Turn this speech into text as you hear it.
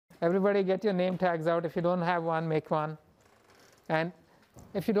Everybody get your name tags out. If you don't have one, make one. And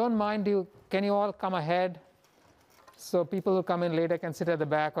if you don't mind, can you all come ahead so people who come in later can sit at the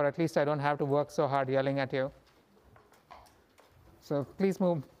back, or at least I don't have to work so hard yelling at you. So please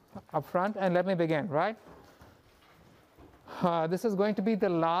move up front and let me begin, right? This is going to be the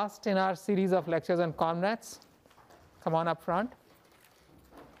last in our series of lectures on ConvNets. Come on up front.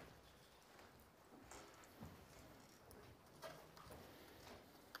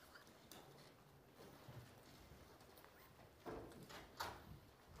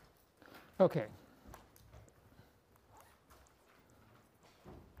 Okay.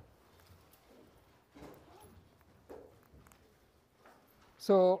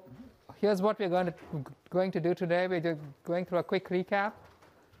 So here's what we're going to do today. We're just going through a quick recap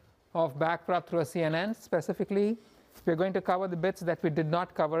of backprop through a CNN. Specifically, we're going to cover the bits that we did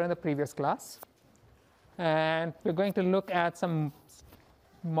not cover in the previous class. And we're going to look at some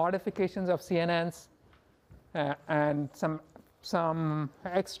modifications of CNNs and some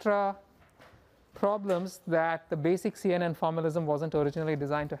extra problems that the basic CNN formalism wasn't originally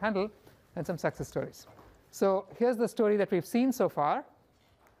designed to handle, and some success stories. So here's the story that we've seen so far.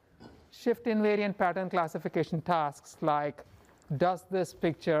 Shift invariant pattern classification tasks like, does this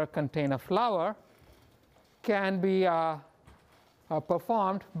picture contain a flower, can be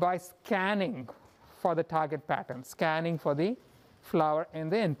performed by scanning for the target pattern, scanning for the flower in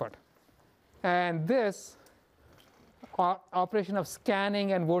the input. And this operation of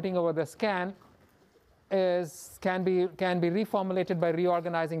scanning and voting over the scan can be reformulated by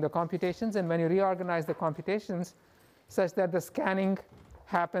reorganizing the computations. And when you reorganize the computations such that the scanning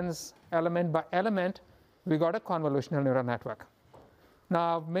happens element by element, we got a convolutional neural network.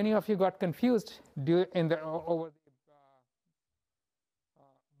 Now, many of you got confused over the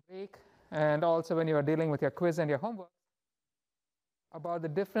break, and also when you were dealing with your quiz and your homework, about the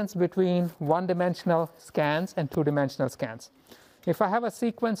difference between one-dimensional scans and two-dimensional scans. If I have a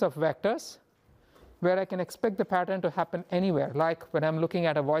sequence of vectors where I can expect the pattern to happen anywhere, like when I'm looking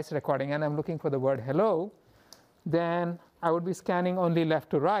at a voice recording and I'm looking for the word hello, then I would be scanning only left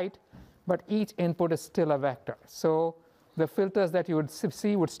to right, but each input is still a vector. So the filters that you would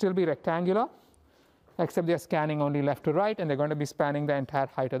see would still be rectangular, except they're scanning only left to right, and they're going to be spanning the entire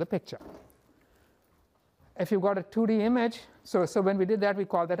height of the picture. If you've got a 2D image, so when we did that, we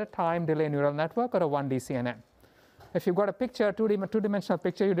call that a time delay neural network or a 1D CNN. If you've got a picture, a two-dimensional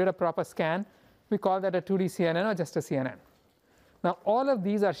picture, you did a proper scan, we call that a 2D CNN or just a CNN. Now, all of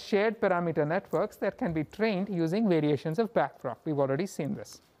these are shared parameter networks that can be trained using variations of backprop. We've already seen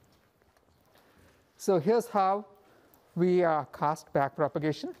this. So here's how we cast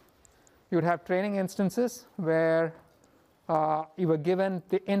backpropagation. You would have training instances where you were given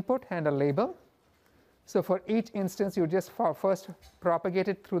the input and a label. So for each instance, you just first propagate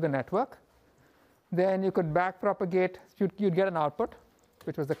it through the network. Then you could backpropagate. You'd get an output,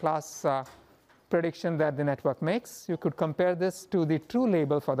 which was the class prediction that the network makes. You could compare this to the true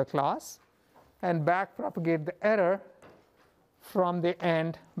label for the class and backpropagate the error from the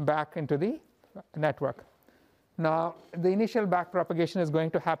end back into the network. Now, the initial backpropagation is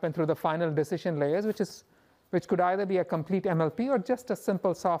going to happen through the final decision layers, which could either be a complete MLP or just a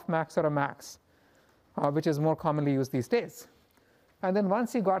simple softmax or a max, which is more commonly used these days. And then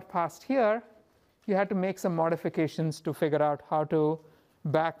once you got past here, you had to make some modifications to figure out how to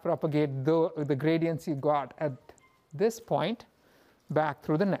backpropagate the gradients you got at this point back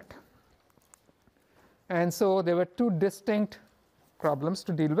through the net. And so there were two distinct problems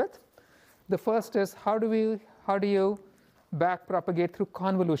to deal with. The first is how do you backpropagate through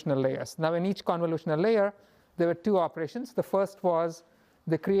convolutional layers? Now, in each convolutional layer, there were two operations. The first was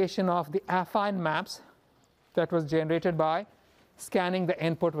the creation of the affine maps that was generated by scanning the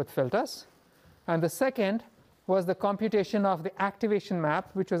input with filters. And the second was the computation of the activation map,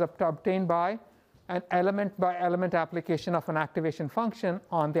 which was obtained by an element-by-element application of an activation function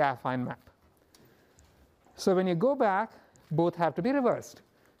on the affine map. So when you go back, both have to be reversed.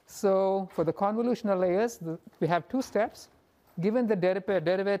 So for the convolutional layers, we have two steps. Given the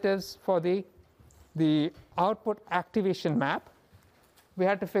derivatives for the output activation map, we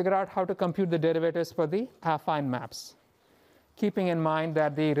had to figure out how to compute the derivatives for the affine maps, keeping in mind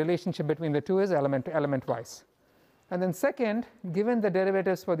that the relationship between the two is element to element wise. And then second, given the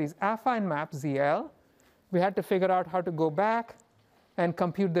derivatives for these affine maps, ZL, we had to figure out how to go back and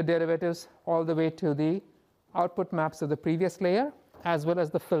compute the derivatives all the way to the output maps of the previous layer, as well as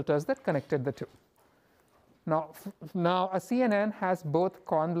the filters that connected the two. Now a CNN has both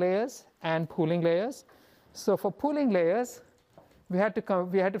conv layers and pooling layers. So for pooling layers, we had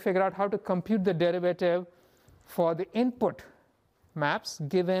to figure out how to compute the derivative for the input maps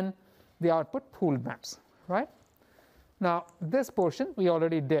given the output pooled maps, right? Now, this portion we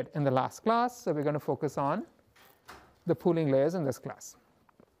already did in the last class, so we're going to focus on the pooling layers in this class.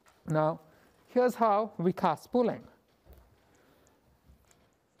 Now, here's how we cast pooling.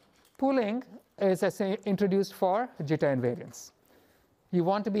 Pooling is introduced for jitter invariance. You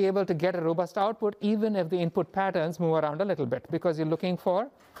want to be able to get a robust output even if the input patterns move around a little bit, because you're looking for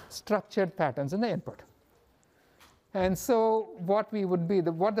structured patterns in the input. And so what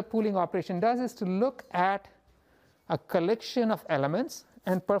the pooling operation does is to look at a collection of elements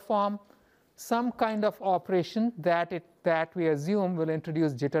and perform some kind of operation that we assume will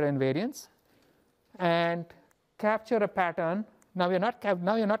introduce jitter invariance and capture a pattern. Now you're not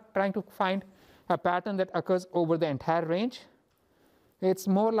trying to find a pattern that occurs over the entire range. It's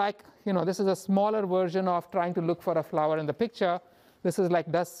more like, this is a smaller version of trying to look for a flower in the picture. This is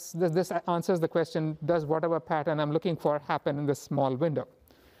like, this answers the question, does whatever pattern I'm looking for happen in this small window?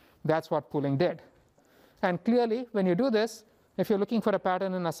 That's what pooling did. And clearly, when you do this, if you're looking for a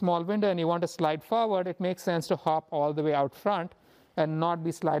pattern in a small window and you want to slide forward, it makes sense to hop all the way out front and not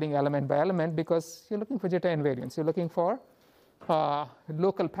be sliding element by element, because you're looking for jitter invariance. You're looking for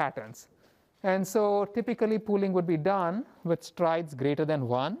local patterns. And so typically pooling would be done with strides greater than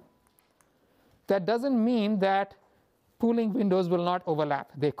 1. That doesn't mean that pooling windows will not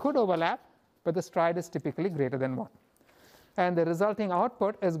overlap. They could overlap, but the stride is typically greater than 1. And the resulting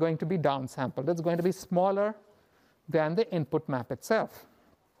output is going to be downsampled. It's going to be smaller than the input map itself.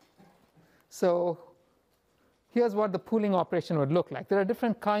 So here's what the pooling operation would look like. There are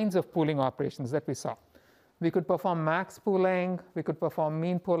different kinds of pooling operations that we saw. We could perform max pooling, we could perform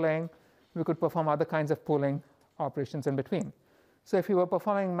mean pooling, we could perform other kinds of pooling operations in between. So if you were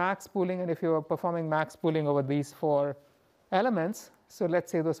performing max pooling, and if you were performing max pooling over these 4 elements, so let's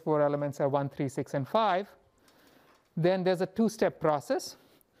say those 4 elements are 1, 3, 6, and 5, then there's a 2-step process.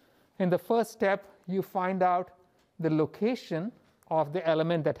 In the first step, you find out the location of the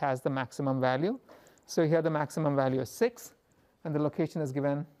element that has the maximum value. So here the maximum value is 6, and the location is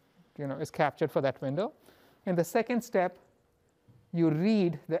given, is captured for that window. In the second step, you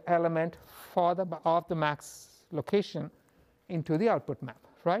read the element of the max location into the output map,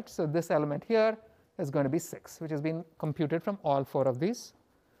 right? So this element here is going to be 6, which has been computed from all 4 of these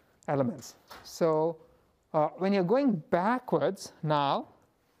elements. So when you're going backwards now,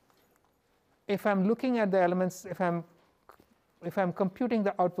 if I'm looking at the elements, if I'm computing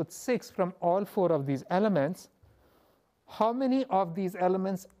the output 6 from all 4 of these elements, how many of these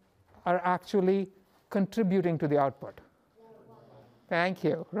elements are actually contributing to the output? Thank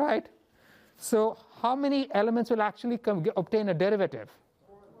you, right? So how many elements will actually obtain a derivative?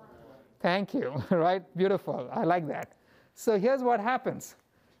 Thank you, right? Beautiful, I like that. So here's what happens.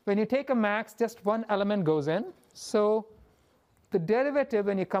 When you take a max, just 1 element goes in. So the derivative,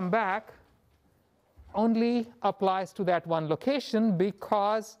 when you come back, only applies to that 1 location,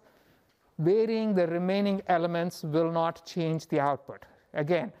 because varying the remaining elements will not change the output.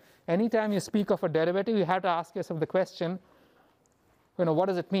 Again, anytime you speak of a derivative, you have to ask yourself the question, what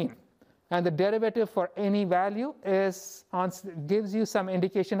does it mean? And the derivative for any value gives you some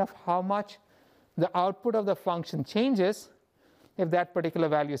indication of how much the output of the function changes if that particular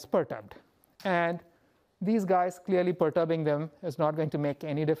value is perturbed. And these guys, clearly perturbing them is not going to make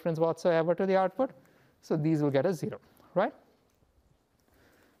any difference whatsoever to the output. So these will get a 0, right?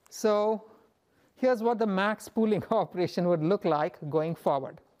 So here's what the max pooling operation would look like going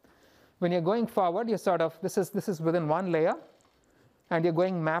forward. When you're going forward, you this is within 1 layer, and you're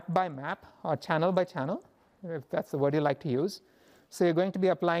going map by map or channel by channel, if that's the word you like to use. So you're going to be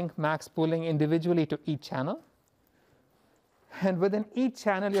applying max pooling individually to each channel. And within each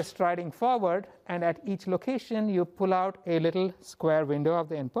channel, you're striding forward, and at each location, you pull out a little square window of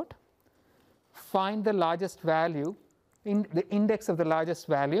the input, find the largest value, the index of the largest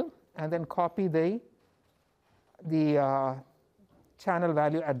value, and then copy the channel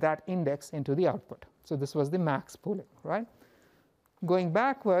value at that index into the output. So this was the max pooling, right? Going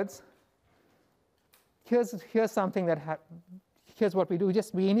backwards, here's something here's what we do. We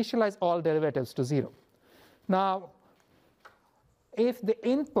initialize all derivatives to 0. Now, if the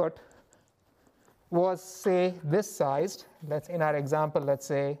input was, say, this sized, in our example, let's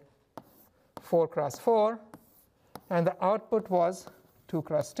say 4 cross 4, and the output was 2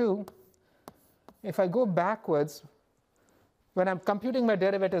 cross 2, if I go backwards, when I'm computing my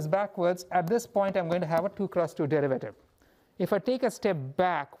derivatives backwards, at this point I'm going to have a 2 cross 2 derivative. If I take a step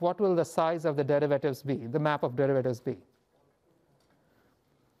back, what will the size of the derivatives be, the map of derivatives be?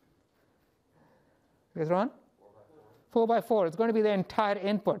 Is Ron? 4 by 4. It's going to be the entire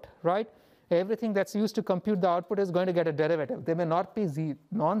input, right? everything that's used to compute the output is going to get a derivative. They may not be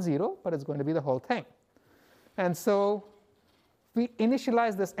non-zero, but it's going to be the whole thing. And so we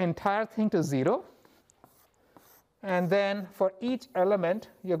initialize this entire thing to 0. And then for each element,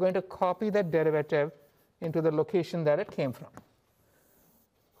 you're going to copy that derivative into the location that it came from.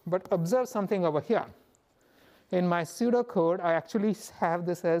 But observe something over here. In my pseudocode, I actually have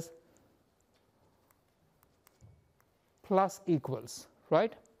this as plus equals,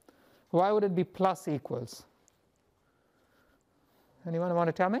 right? Why would it be plus equals? Anyone want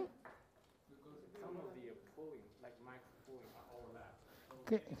to tell me? Because some of the pooling, like max pooling, are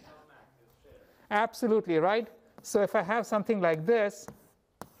overlapped. Okay. Absolutely, right? So if I have something like this,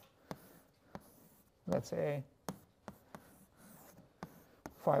 let's say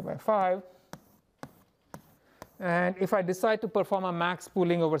 5 by 5, and if I decide to perform a max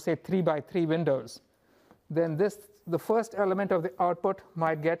pooling over, say, 3 by 3 windows, then the first element of the output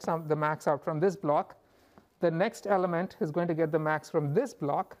might get the max out from this block. The next element is going to get the max from this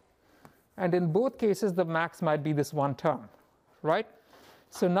block. And in both cases, the max might be this one term, right?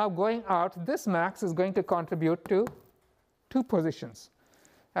 So now going out, this max is going to contribute to 2 positions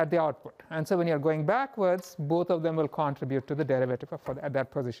at the output. And so when you're going backwards, both of them will contribute to the derivative at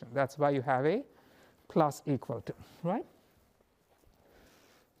that position. That's why you have a plus equal to, right?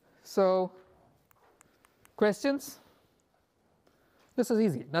 So questions? This is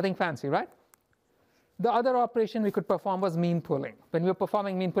easy, nothing fancy, right? The other operation we could perform was mean pooling. When we were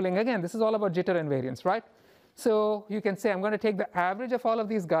performing mean pooling, again, this is all about jitter invariance, right? So you can say I'm going to take the average of all of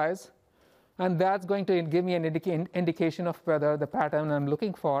these guys, and that's going to give me an indication of whether the pattern I'm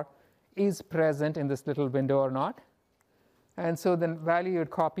looking for is present in this little window or not. And so the value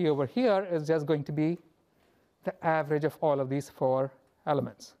you'd copy over here is just going to be the average of all of these 4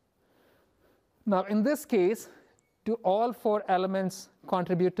 elements. Now in this case, do all 4 elements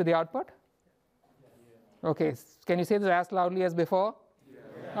contribute to the output? Okay, can you say this as loudly as before?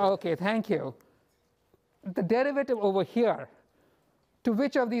 Yeah. Okay, thank you. The derivative over here, to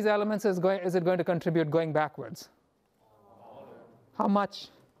which of these elements is it going to contribute going backwards? How much?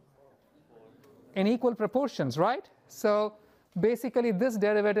 In equal proportions, right? So basically this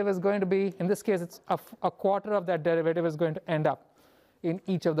derivative is going to be, in this case it's a quarter of that derivative is going to end up in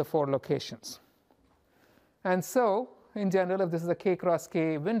each of the 4 locations. And so in general, if this is a k cross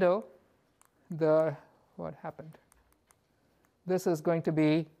k window, what happened? This is going to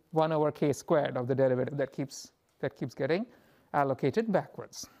be 1 over k squared of the derivative that keeps getting allocated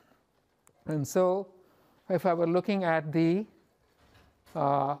backwards. And so if I were looking at the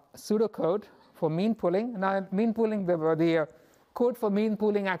pseudocode for mean pooling, now mean pooling, the code for mean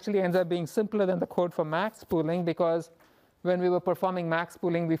pooling actually ends up being simpler than the code for max pooling, because when we were performing max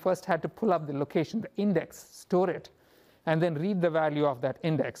pooling, we first had to pull up the location, the index, store it, and then read the value of that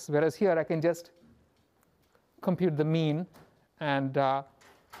index. Whereas here I can just compute the mean, and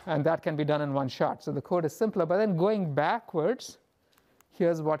that can be done in one shot. So the code is simpler. But then going backwards,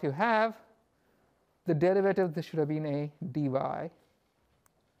 here's what you have. The derivative, this should have been a dy. I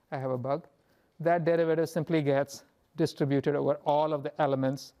have a bug. That derivative simply gets distributed over all of the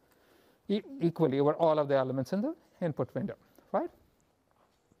elements, equally over all of the elements in the input window, right?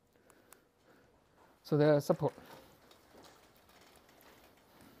 So there's support.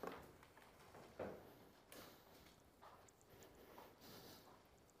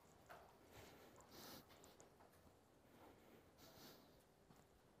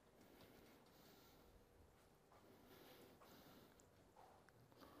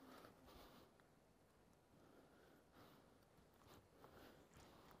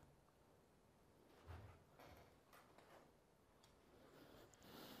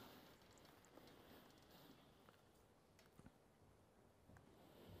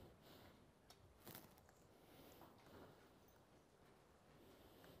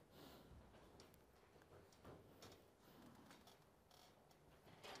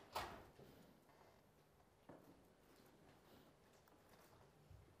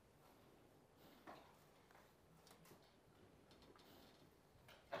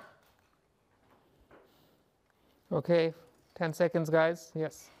 Okay, 10 seconds, guys.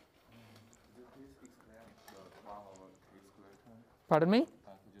 Yes. Could you please explain the 1 over k squared term? Pardon me? Could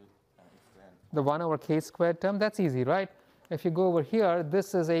you explain? The 1 over k squared term, that's easy, right? If you go over here,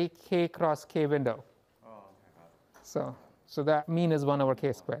 this is a k cross k window. Oh, okay, got it. So that mean is 1 over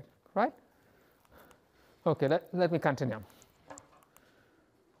k squared, right? Okay, let me continue.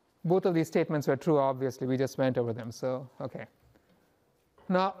 Both of these statements were true, obviously. We just went over them. So, okay.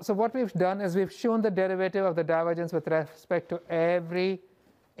 Now, so what we've done is we've shown the derivative of the divergence with respect to every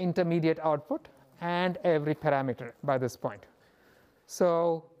intermediate output and every parameter by this point.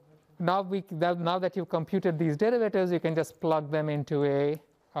 So now that you've computed these derivatives, you can just plug them into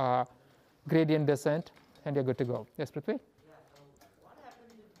a gradient descent, and you're good to go. Yes, Prithvi? Yeah, so what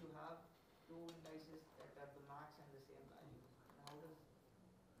happens if you have two indices that have the max and the same value? How does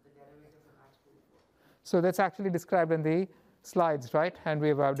the derivative of the max pool work? So that's actually described in the slides, right? And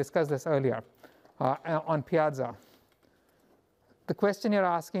we've discussed this earlier on Piazza. The question you're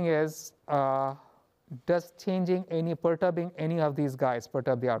asking is, does perturbing any of these guys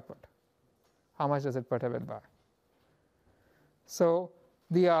perturb the output? How much does it perturb it by? So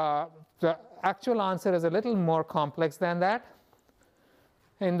the actual answer is a little more complex than that,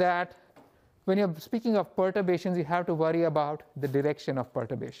 in that when you're speaking of perturbations, you have to worry about the direction of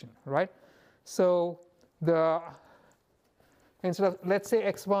perturbation, right? So instead of, let's say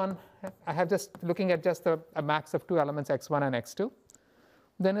x1, I have just looking at just a max of two elements, x1 and x2.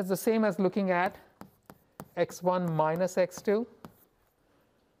 Then it's the same as looking at x1 minus x2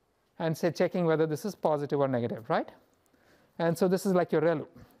 and say checking whether this is positive or negative, right? And so this is like your ReLU,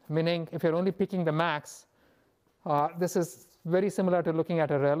 meaning if you're only picking the max, this is very similar to looking at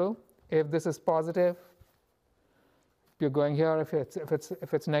a ReLU. If this is positive, you're going here.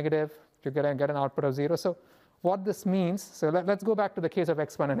 If it's negative, you're going to get an output of 0. So what this means, so let's go back to the case of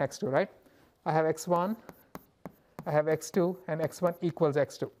x1 and x2, right? I have x1, I have x2, and x1 equals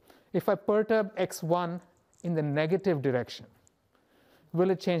x2. If I perturb x1 in the negative direction, will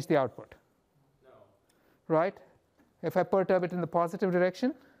it change the output? No. Right? If I perturb it in the positive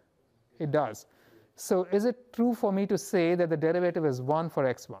direction, it does. So is it true for me to say that the derivative is 1 for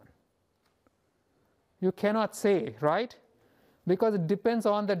x1? You cannot say, right? Because it depends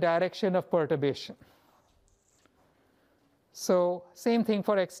on the direction of perturbation. So same thing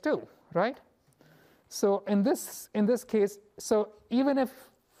for x2, right? So in this case, so even if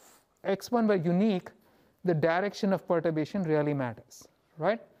x1 were unique, the direction of perturbation really matters,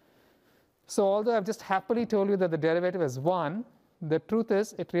 right? So although I've just happily told you that the derivative is 1, the truth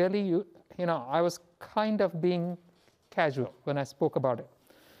is it really, I was kind of being casual when I spoke about it.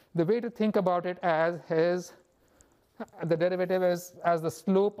 The way to think about it is the derivative is as the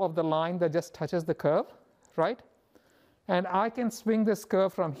slope of the line that just touches the curve, right? And I can swing this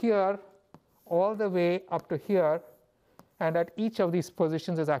curve from here all the way up to here, and at each of these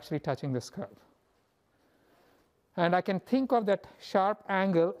positions is actually touching this curve. And I can think of that sharp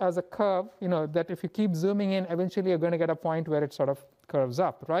angle as a curve, that if you keep zooming in, eventually you're going to get a point where it sort of curves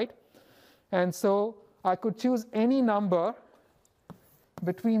up, right? And so I could choose any number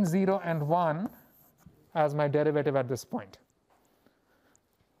between 0 and 1 as my derivative at this point.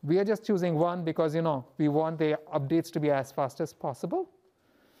 We are just choosing 1 because, we want the updates to be as fast as possible.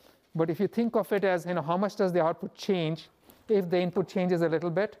 But if you think of it as, how much does the output change if the input changes a little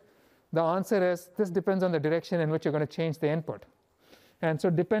bit? The answer is this depends on the direction in which you're going to change the input. And so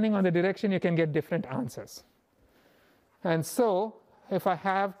depending on the direction, you can get different answers. And so if I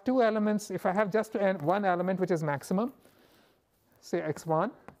have two elements, if I have just one element which is maximum, say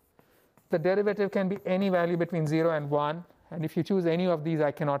x1, the derivative can be any value between 0 and 1. And if you choose any of these,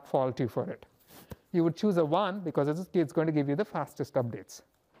 I cannot fault you for it. You would choose a 1 because it's going to give you the fastest updates.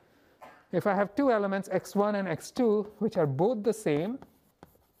 If I have two elements, x1 and x2, which are both the same,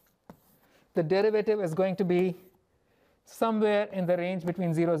 the derivative is going to be somewhere in the range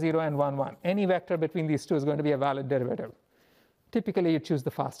between 0, 0 and 1, 1. Any vector between these two is going to be a valid derivative. Typically, you choose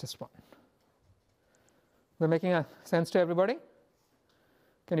the fastest one. Is that making sense to everybody?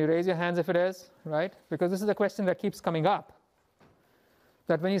 Can you raise your hands if it is, right? Because this is a question that keeps coming up.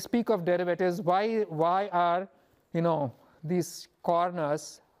 That when you speak of derivatives, why are, these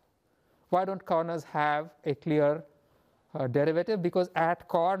corners, why don't corners have a clear derivative? Because at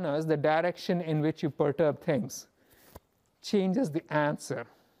corners, the direction in which you perturb things changes the answer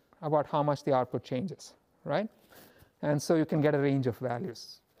about how much the output changes, right? And so you can get a range of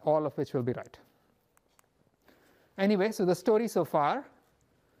values, all of which will be right. Anyway, so the story so far,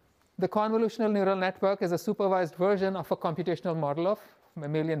 the convolutional neural network is a supervised version of a computational model of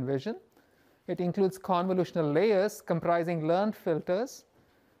mammalian vision. It includes convolutional layers comprising learned filters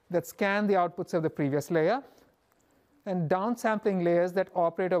that scan the outputs of the previous layer, and downsampling layers that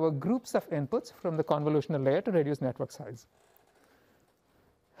operate over groups of inputs from the convolutional layer to reduce network size.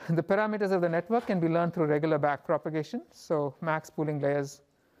 The parameters of the network can be learned through regular backpropagation. So max pooling layers,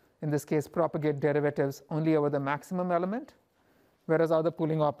 in this case, propagate derivatives only over the maximum element, whereas other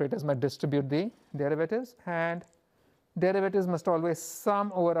pooling operators might distribute the derivatives. And derivatives must always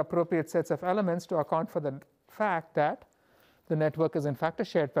sum over appropriate sets of elements to account for the fact that the network is in fact a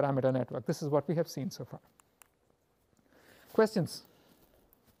shared parameter network. This is what we have seen so far. Questions?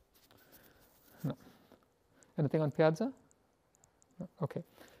 No. Anything on Piazza? No. Okay.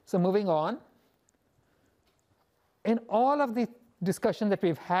 So moving on, in all of the discussion that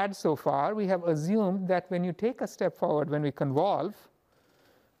we've had so far, we have assumed that when you take a step forward, when we convolve,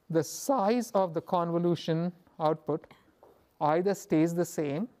 the size of the convolution output either stays the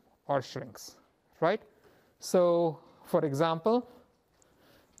same or shrinks, right? So for example,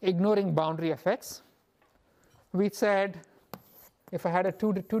 ignoring boundary effects, we said if I had a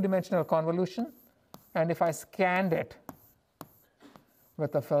two-dimensional convolution and if I scanned it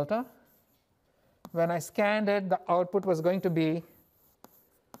with a filter, when I scanned it, the output was going to be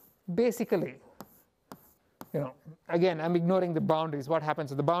basically, again, I'm ignoring the boundaries. What happens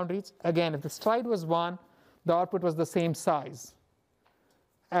with the boundaries? Again, if the stride was 1, the output was the same size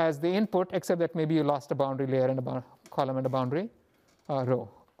as the input, except that maybe you lost a boundary layer and a column and a boundary row.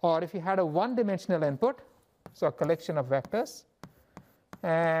 Or if you had a one-dimensional input, so a collection of vectors,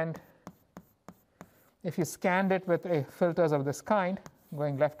 and if you scanned it with filters of this kind,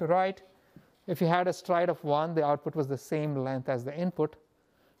 going left to right, if you had a stride of 1, the output was the same length as the input,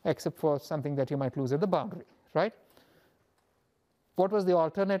 except for something that you might lose at the boundary, right? What was the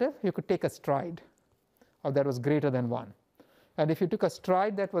alternative? You could take a stride that was greater than 1. And if you took a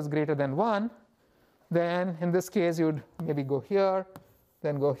stride that was greater than 1, then in this case you would maybe go here,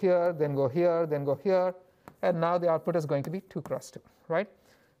 then go here, then go here, then go here, and now the output is going to be 2 cross 2, right?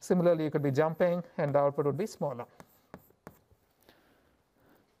 Similarly, you could be jumping and the output would be smaller.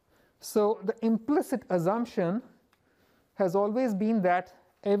 So the implicit assumption has always been that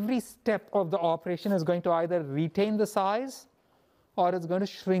every step of the operation is going to either retain the size or it's going to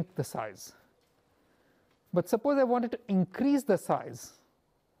shrink the size. But suppose I wanted to increase the size,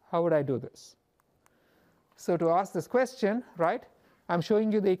 how would I do this? So to ask this question, right, I'm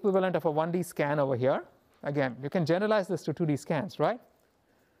showing you the equivalent of a 1D scan over here. Again, you can generalize this to 2D scans, right?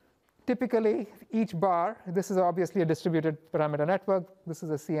 Typically, each bar, this is obviously a distributed parameter network. This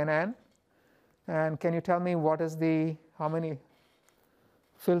is a CNN. And can you tell me what is how many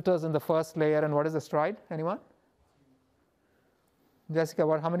filters in the first layer and what is the stride? Anyone? Jessica,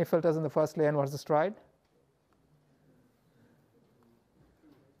 how many filters in the first layer and what is the stride?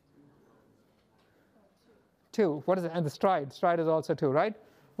 2. What is it? And the stride? Stride is also 2, right?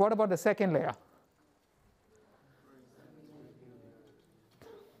 What about the second layer?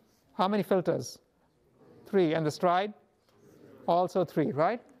 How many filters? 3. And the stride? Also 3,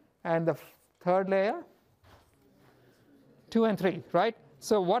 right? And the third layer? 2 and 3, right?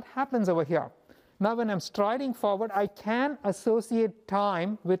 So what happens over here? Now when I'm striding forward, I can associate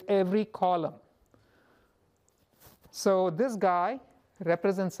time with every column. So this guy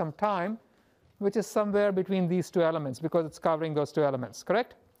represents some time which is somewhere between these 2 elements because it's covering those 2 elements,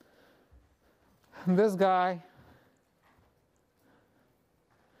 correct? This guy,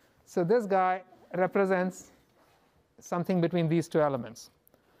 so this guy represents something between these 2 elements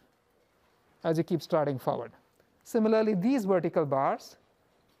as you keep striding forward. Similarly, these vertical bars,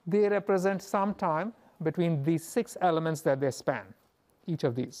 they represent some time between these 6 elements that they span, each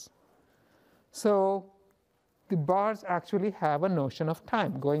of these. So the bars actually have a notion of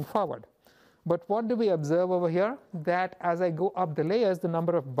time going forward. But what do we observe over here? That as I go up the layers, the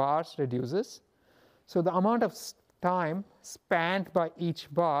number of bars reduces. So the amount of time spanned by each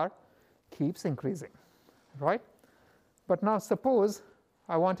bar keeps increasing, right? But now suppose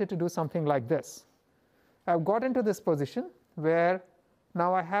I wanted to do something like this. I've got into this position where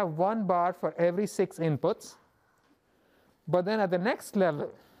now I have 1 bar for every 6 inputs. But then at the next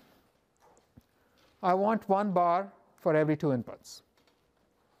level, I want 1 bar for every 2 inputs.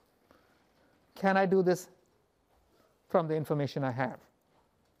 Can I do this from the information I have?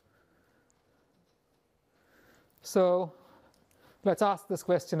 So let's ask this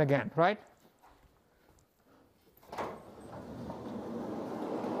question again, right?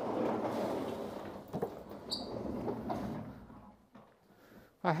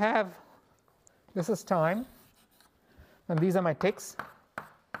 I have, this is time, and these are my ticks.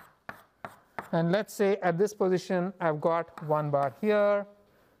 And let's say at this position, I've got 1 bar here,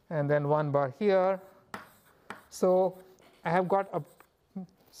 and then 1 bar here. So I have got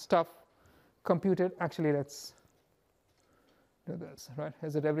stuff computed. Actually, let's do this, right?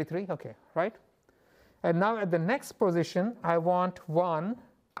 Is it every 3? Okay, right? And now at the next position, I want 1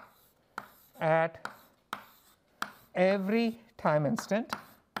 at every time instant.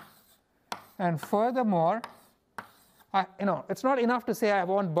 And furthermore, it's not enough to say I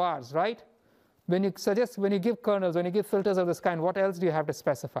want bars, right? When you give kernels, when you give filters of this kind, what else do you have to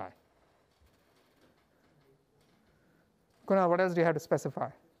specify? Kunal, what else do you have to specify?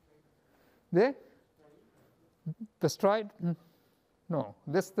 The stride? No.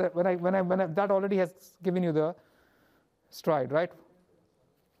 That already has given you the stride, right?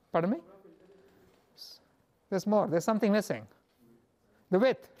 Pardon me? There's more. There's something missing. The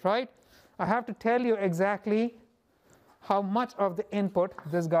width, right? I have to tell you exactly how much of the input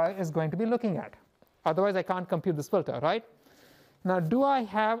this guy is going to be looking at. Otherwise, I can't compute this filter, right? Now, do I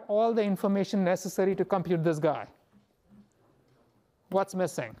have all the information necessary to compute this guy? What's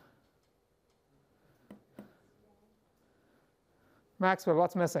missing? Maxwell,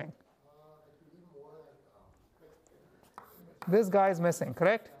 what's missing? This guy is missing,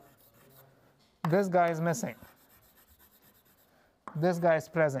 correct? This guy is missing. This guy is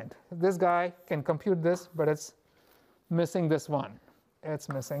present. This guy can compute this, but it's missing this one. It's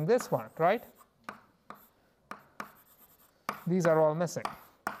missing this one, right? These are all missing.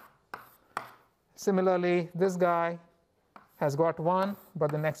 Similarly, this guy has got one,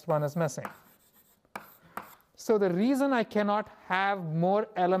 but the next one is missing. So the reason I cannot have more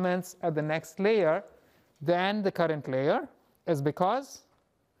elements at the next layer than the current layer is because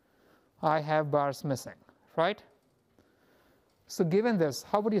I have bars missing, right? So given this,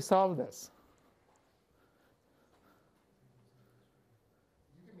 how would you solve this?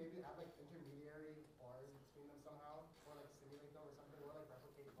 You could maybe have like intermediary bars between them somehow, or like simulate them or something, or like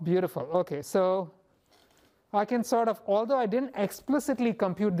replicate them. Beautiful. Okay, so I can sort of, although I didn't explicitly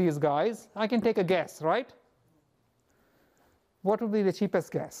compute these guys, I can take a guess, right? What would be the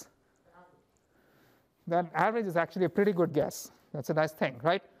cheapest guess? That average is actually a pretty good guess. That's a nice thing,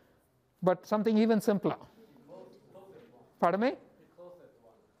 right? But something even simpler. Pardon me?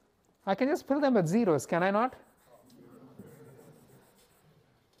 I can just fill them with zeros, can I not?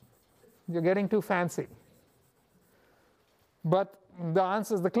 You're getting too fancy. But the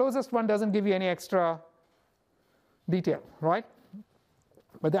answer is the closest one doesn't give you any extra detail, right?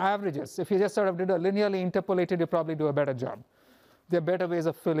 But the averages, if you just sort of did a linearly interpolated, you probably do a better job. There are better ways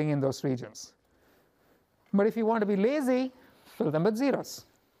of filling in those regions. But if you want to be lazy, fill them with zeros.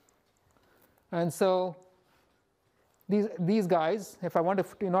 And so these guys, if I want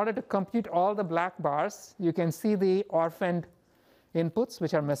to, in order to compute all the black bars, you can see the orphaned inputs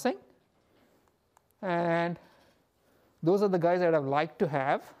which are missing. And those are the guys that I'd like to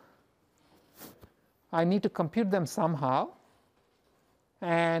have. I need to compute them somehow.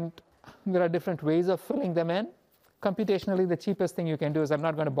 And there are different ways of filling them in. Computationally, the cheapest thing you can do is I'm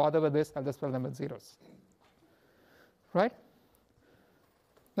not going to bother with this. I'll just fill them with zeros. Right?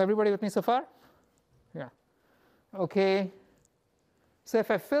 Everybody with me so far? Yeah. Okay. So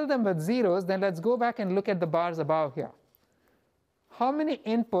if I fill them with zeros, then let's go back and look at the bars above here. How many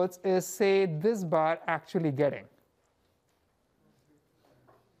inputs is, say, this bar actually getting?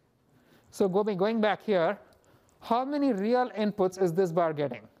 So going back here, how many real inputs is this bar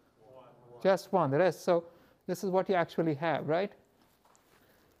getting? Just one. The rest. So this is what you actually have, right?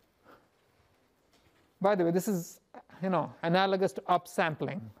 By the way, this is, analogous to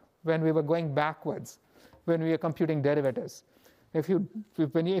upsampling when we were going backwards, when we were computing derivatives. If you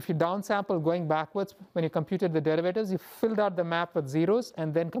downsample going backwards, when you computed the derivatives, you filled out the map with zeros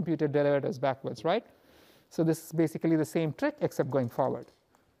and then computed derivatives backwards, right? So this is basically the same trick except going forward.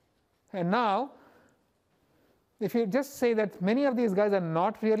 And now, if you just say that many of these guys are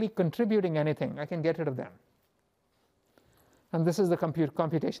not really contributing anything, I can get rid of them. And this is the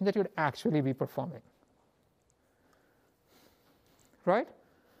computation that you'd actually be performing. Right?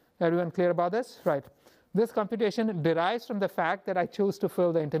 Everyone clear about this? Right. This computation derives from the fact that I chose to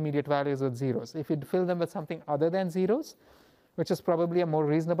fill the intermediate values with zeros. If you fill them with something other than zeros, which is probably a more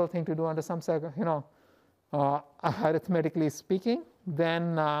reasonable thing to do under some, arithmetically speaking,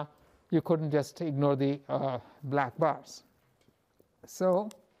 then you couldn't just ignore the black bars. So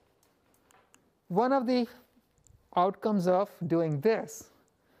one of the outcomes of doing this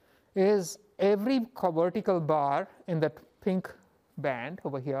is every vertical bar in that pink band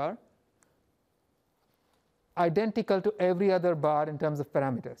over here identical to every other bar in terms of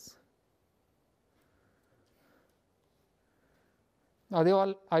parameters. Are they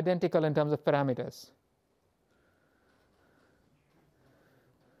all identical in terms of parameters?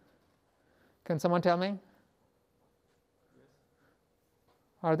 Can someone tell me?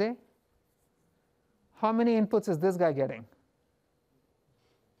 Are they? How many inputs is this guy getting?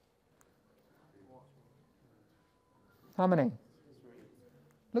 How many?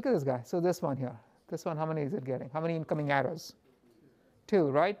 Look at this guy. So this one here. This one, how many is it getting? How many incoming arrows? 2,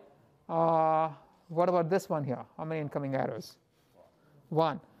 right? What about this one here? How many incoming arrows?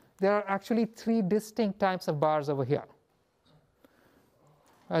 1. There are actually 3 distinct types of bars over here,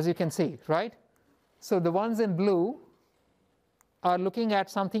 as you can see, right? So the ones in blue are looking at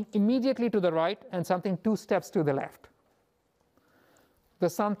something immediately to the right and something 2 steps to the left.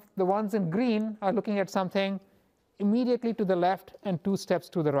 The ones in green are looking at something immediately to the left and 2 steps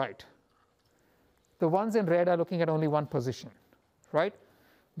to the right. The ones in red are looking at only one position, right?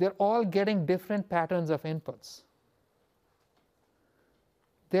 They're all getting different patterns of inputs.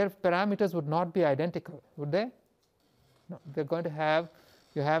 Their parameters would not be identical, would they? No, they're going to have,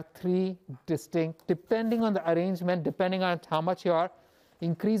 you have 3 distinct, depending on the arrangement, depending on how much you are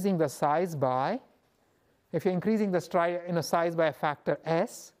increasing the size by. If you're increasing the size by a factor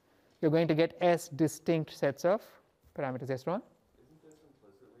s, you're going to get s distinct sets of parameters. Yes, Ron? Isn't this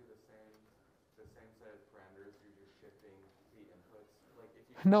implicitly the same set of parameters? You're just shifting the inputs. Like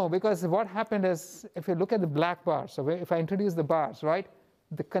if you No, because what happened is, if you look at the black bar, so if I introduce the bars, right,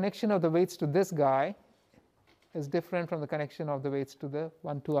 the connection of the weights to this guy is different from the connection of the weights to the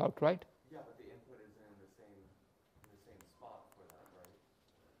 1, 2 out, right? Yeah, but the input is in the same spot for that, right?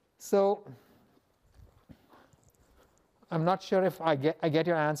 So I'm not sure if I get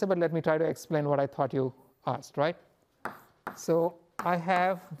your answer, but let me try to explain what I thought you asked, right? So I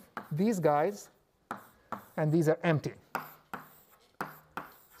have these guys, and these are empty.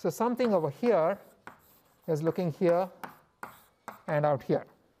 So something over here is looking here and out here.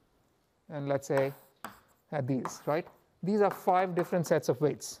 And let's say at these, right? These are 5 different sets of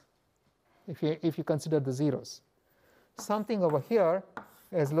weights if you consider the zeros. Something over here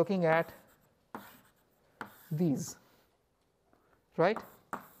is looking at these, right?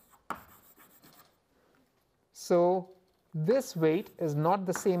 So this weight is not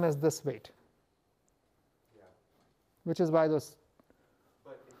the same as this weight, Yeah. which is why those.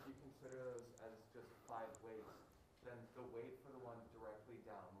 But if you consider those as just 5 weights, then the weight for the one directly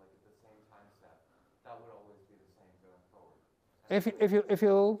down, like at the same time step, that would always be the same going forward. If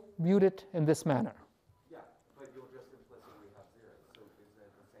you viewed it in this manner. Yeah, but you'll just implicitly have 0. So is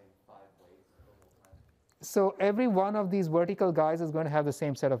it the same 5 weights the whole time? So every one of these vertical guys is going to have the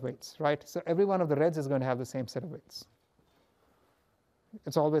same set of weights, right? So every one of the reds is going to have the same set of weights.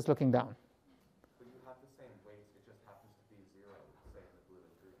 It's always looking down. But you have the same weights, it just happens to be 0, say in the blue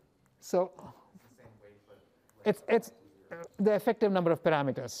and green. So It's the same weight, but like it's the effective number of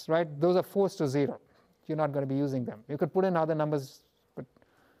parameters, right? Those are forced to 0. You're not going to be using them. You could put in other numbers, but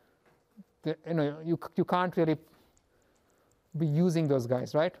you can't really be using those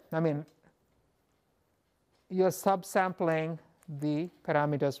guys, right? I mean, you're subsampling the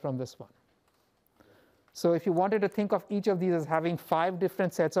parameters from this one. So if you wanted to think of each of these as having 5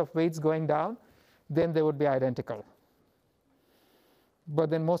 different sets of weights going down, then they would be identical. But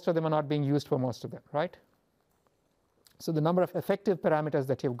then most of them are not being used for most of them, right? So the number of effective parameters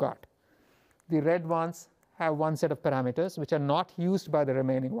that you've got, the red ones have 1 set of parameters which are not used by the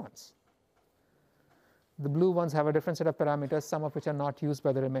remaining ones. The blue ones have a different set of parameters, some of which are not used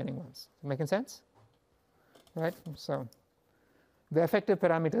by the remaining ones. Making sense? Right? So the effective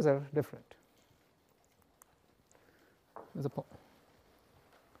parameters are different. There's a point.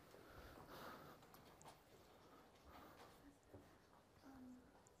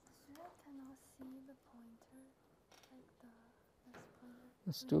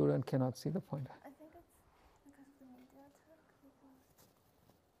 The student cannot see the pointer. I think it's because of the media tech.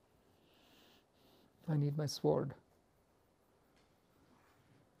 I need my sword.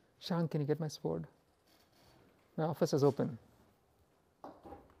 Shan, can you get my sword? My office is open.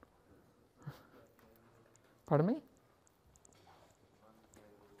 Pardon me?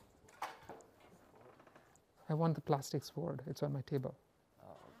 I want the plastic sword. It's on my table.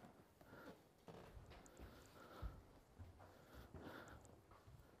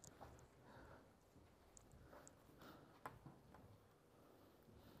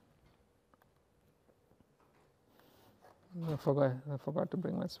 I forgot to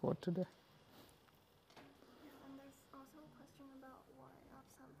bring my sword today. And there's also a question about why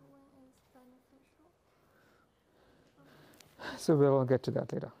upsampling is beneficial. So we'll get to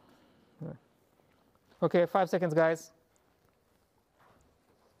that later. Right. Okay, 5 seconds, guys.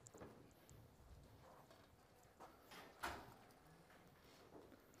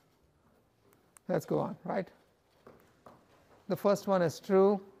 Let's go on, right? The first one is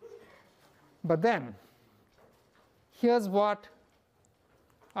true, but then here's what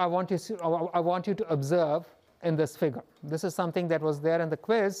I want you to observe in this figure. This is something that was there in the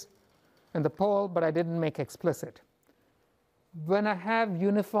quiz, in the poll, but I didn't make explicit. When I have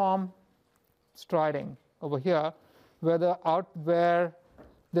uniform striding over here, where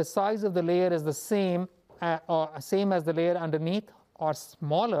the size of the layer is the same or same as the layer underneath or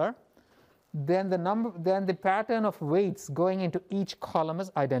smaller, then the pattern of weights going into each column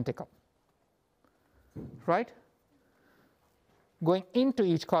is identical, right? Going into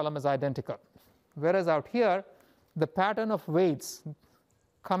each column is identical. Whereas out here, the pattern of weights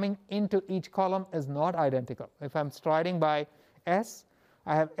coming into each column is not identical. If I'm striding by S,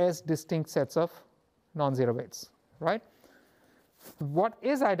 I have S distinct sets of non-zero weights, right? What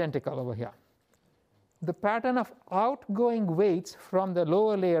is identical over here? The pattern of outgoing weights from the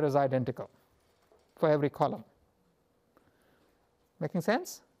lower layer is identical for every column. Making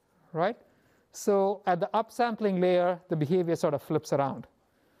sense? Right? So at the upsampling layer, the behavior sort of flips around.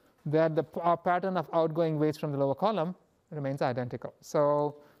 That the pattern of outgoing weights from the lower column remains identical.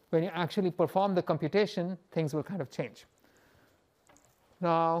 So when you actually perform the computation, things will kind of change.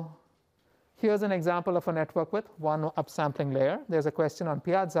 Now, here's an example of a network with one upsampling layer. There's a question on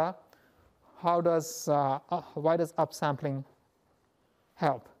Piazza. Why does upsampling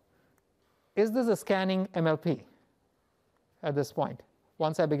help? Is this a scanning MLP at this point,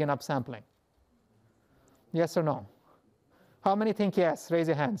 once I begin upsampling? Yes or no? How many think yes? Raise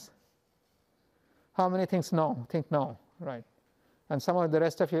your hands. How many think no? Think no, right? And some of the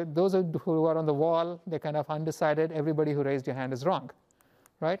rest of you, those who are on the wall, they're kind of undecided. Everybody who raised your hand is wrong,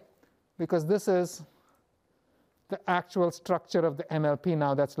 right? Because this is the actual structure of the MLP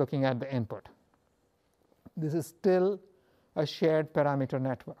now that's looking at the input. This is still a shared parameter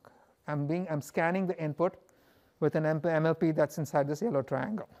network. I'm scanning the input with an MLP that's inside this yellow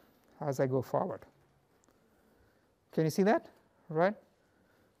triangle as I go forward. Can you see that? Right?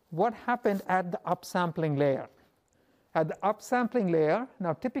 What happened at the upsampling layer? At the upsampling layer,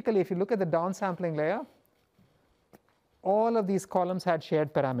 now typically if you look at the downsampling layer, all of these columns had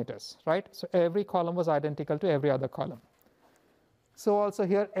shared parameters, right? So every column was identical to every other column. So also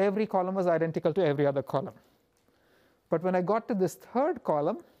here, every column was identical to every other column. But when I got to this third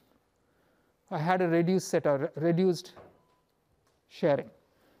column, I had a reduced sharing.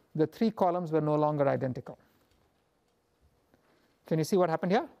 The three columns were no longer identical. Can you see what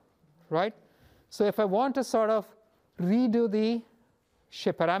happened here? Right? So if I want to sort of redo the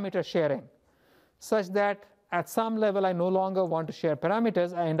parameter sharing such that at some level I no longer want to share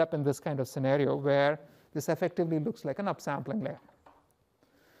parameters, I end up in this kind of scenario where this effectively looks like an upsampling layer.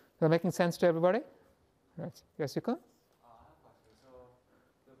 Is that making sense to everybody? Right. Yes, you can? I have a question. So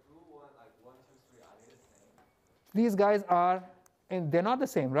the blue one, like 1, 2, 3, are they the same? These guys are, and they're not the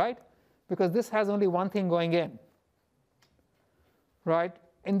same, right? Because this has only one thing going in, right?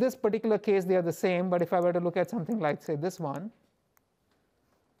 In this particular case, they are the same, but if I were to look at something like, say, this one,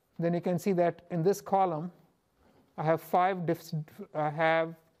 then you can see that in this column, I have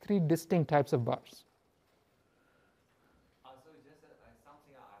three distinct types of bars. So it's just that like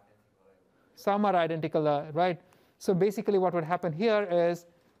something are identical. Some are identical, right? So basically what would happen here is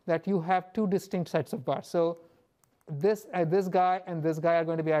that you have two distinct sets of bars. So this guy and this guy are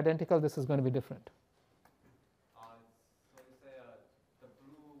going to be identical. This is going to be different. So you say the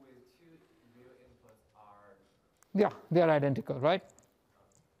blue with 2 real inputs are... Yeah, they are identical, right?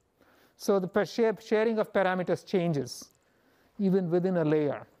 So the sharing of parameters changes even within a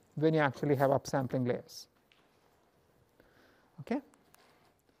layer when you actually have upsampling layers. Okay?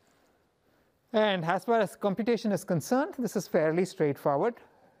 And as far as computation is concerned, this is fairly straightforward.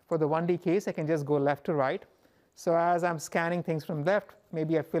 For the 1D case, I can just go left to right. So as I'm scanning things from left,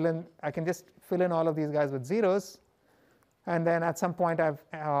 maybe I can just fill in all of these guys with zeros. And then at some point, I've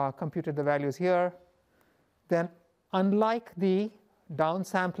computed the values here. Then unlike the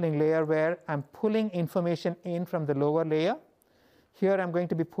downsampling layer where I'm pulling information in from the lower layer, here I'm going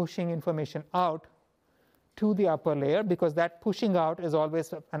to be pushing information out to the upper layer, because that pushing out is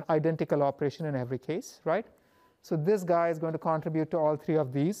always an identical operation in every case, right? So this guy is going to contribute to all three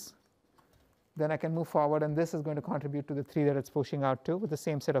of these. Then I can move forward, and this is going to contribute to the three that it's pushing out to with the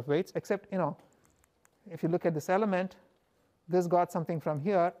same set of weights, except, if you look at this element, this got something from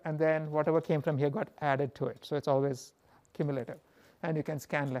here, and then whatever came from here got added to it. So it's always cumulative, and you can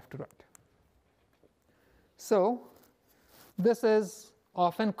scan left to right. So this is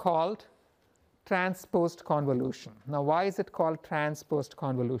often called transposed convolution. Now, why is it called transposed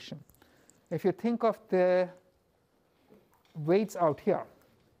convolution? If you think of the weights out here,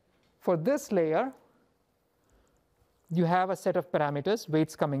 for this layer, you have a set of parameters,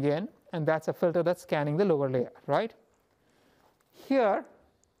 weights coming in, and that's a filter that's scanning the lower layer, right? Here,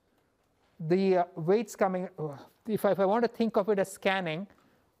 the weights coming, if I want to think of it as scanning,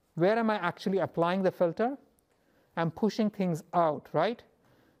 where am I actually applying the filter? I'm pushing things out, right?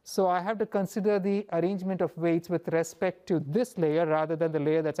 So I have to consider the arrangement of weights with respect to this layer rather than the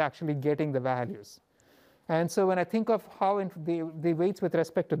layer that's actually getting the values. And so when I think of how the weights with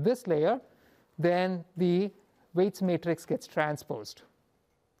respect to this layer, then the weights matrix gets transposed.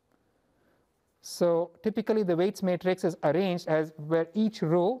 So typically the weights matrix is arranged as where each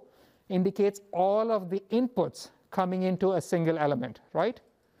row indicates all of the inputs coming into a single element, right?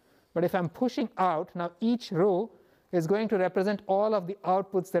 But if I'm pushing out, now each row is going to represent all of the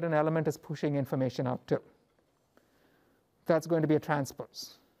outputs that an element is pushing information out to. That's going to be a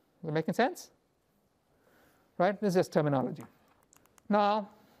transpose. Is that making sense? Right? This is just terminology. Now,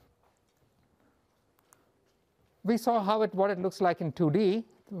 we saw what it looks like in 2D.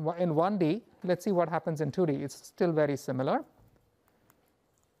 In 1D, let's see what happens in 2D. It's still very similar.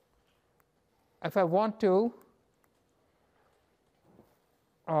 If I want to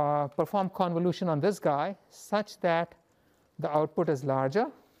perform convolution on this guy such that the output is larger,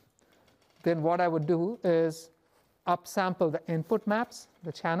 then what I would do is upsample the input maps,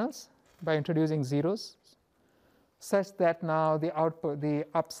 the channels, by introducing zeros, such that now the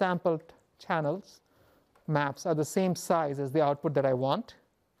upsampled channels maps are the same size as the output that I want.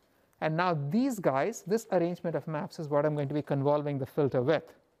 And now these guys, this arrangement of maps is what I'm going to be convolving the filter with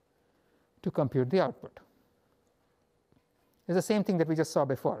to compute the output. It's the same thing that we just saw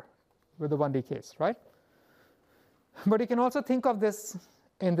before with the 1D case, right? But you can also think of this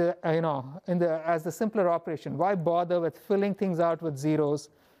in the, as the simpler operation. Why bother with filling things out with zeros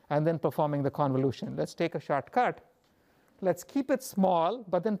and then performing the convolution? Let's take a shortcut. Let's keep it small,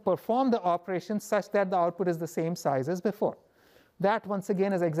 but then perform the operation such that the output is the same size as before. That, once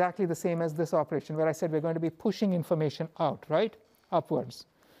again, is exactly the same as this operation where I said we're going to be pushing information out, right, upwards.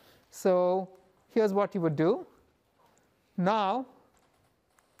 So here's what you would do. Now,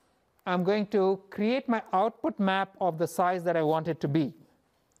 I'm going to create my output map of the size that I want it to be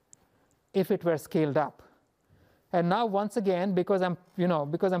if it were scaled up. And now, once again, because I'm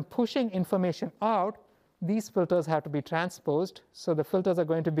pushing information out, these filters have to be transposed. So the filters are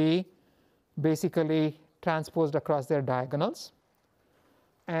going to be basically transposed across their diagonals.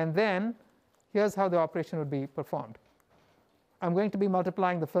 And then here's how the operation would be performed. I'm going to be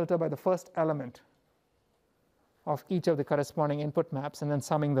multiplying the filter by the first element of each of the corresponding input maps and then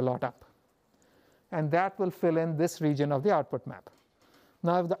summing the lot up. And that will fill in this region of the output map.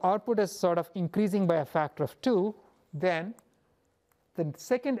 Now, if the output is sort of increasing by a factor of 2, then the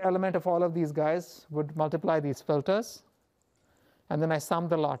second element of all of these guys would multiply these filters, and then I sum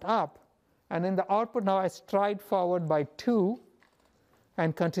the lot up. And in the output now I stride forward by 2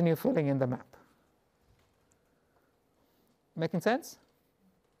 and continue filling in the map. Making sense?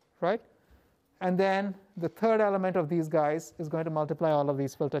 Right? And then the third element of these guys is going to multiply all of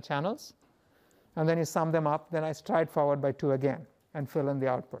these filter channels. And then you sum them up. Then I stride forward by 2 again and fill in the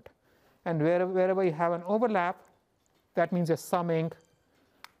output. And wherever you have an overlap, that means you're summing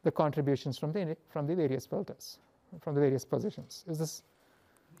the contributions from the various filters, from the various positions.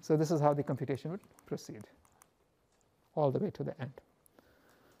 So this is how the computation would proceed all the way to the end.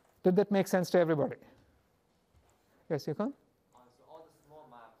 Did that make sense to everybody? Yes, you can? So all the small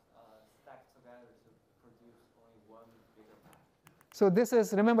maps stack together to produce only one bigger map. So this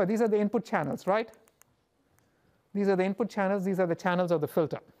is, remember, these are the input channels, right? These are the input channels. These are the channels of the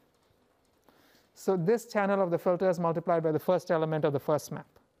filter. So this channel of the filter is multiplied by the first element of the first map.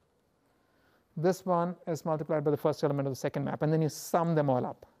 This one is multiplied by the first element of the second map. And then you sum them all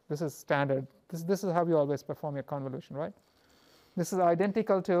up. This is standard. This is how you always perform your convolution, right? This is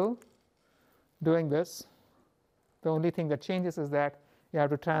identical to doing this. The only thing that changes is that you have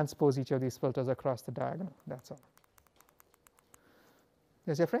to transpose each of these filters across the diagonal. That's all.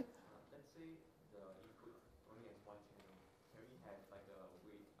 Yes, Jeffrey? Let's say the input only has one channel. Can we have like a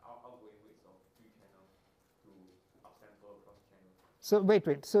outgoing weights of 3 channels to upsample across channels? So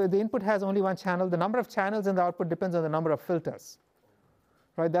wait. So the input has only one channel. The number of channels in the output depends on the number of filters.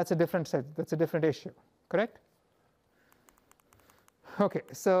 Right? That's a different set. That's a different issue. Correct? Okay.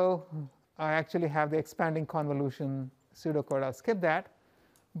 So I actually have the expanding convolution pseudocode. I'll skip that.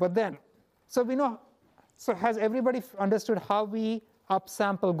 But then, so we know. So has everybody understood how we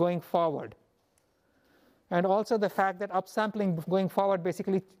upsample going forward? And also the fact that upsampling going forward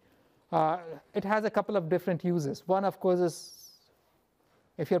basically it has a couple of different uses. One, of course, is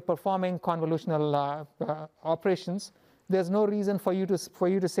if you're performing convolutional operations, there's no reason for you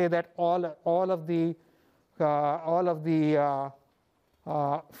to say that all of the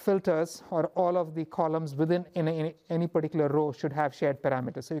filters or all of the columns within any particular row should have shared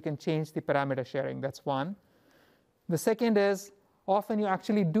parameters. So you can change the parameter sharing. That's one. The second is often you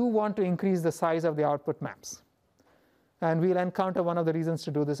actually do want to increase the size of the output maps. And we'll encounter one of the reasons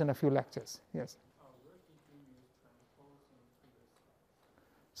to do this in a few lectures. Yes? Where did you use transposing to this?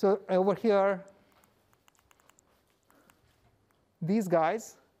 So over here, these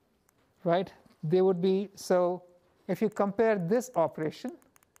guys, right, they would be, so if you compare this operation,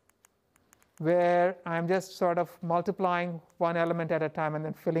 where I'm just sort of multiplying one element at a time and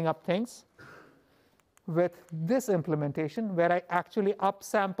then filling up things, with this implementation where I actually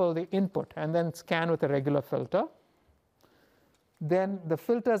upsample the input and then scan with a regular filter, then the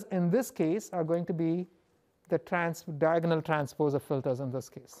filters in this case are going to be the diagonal transpose of filters in this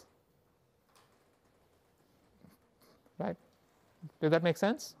case. Right? Did that make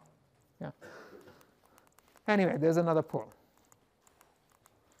sense? Yeah. Anyway, there's another poll.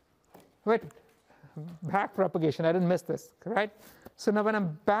 Wait, back propagation, I didn't miss this, right? So now when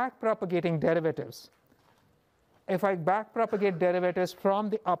I'm back propagating derivatives, if I back propagate derivatives from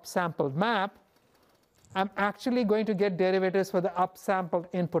the upsampled map, I'm actually going to get derivatives for the upsampled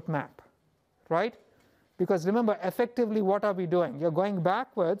input map, right? Because remember, effectively what are we doing? You're going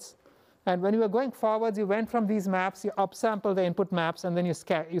backwards, and when you were going forwards, you went from these maps, you upsample the input maps, and then you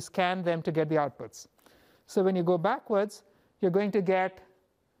scan them to get the outputs. So when you go backwards, you're going to get,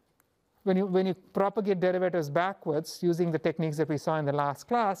 when you propagate derivatives backwards using the techniques that we saw in the last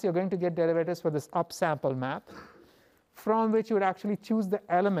class, you're going to get derivatives for this upsample map, from which you would actually choose the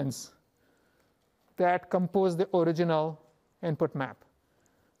elements that compose the original input map.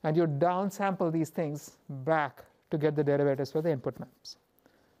 And you downsample these things back to get the derivatives for the input maps.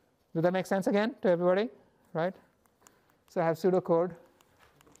 Does that make sense again to everybody? Right? So I have pseudocode.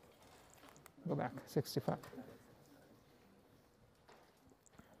 Go back, 65.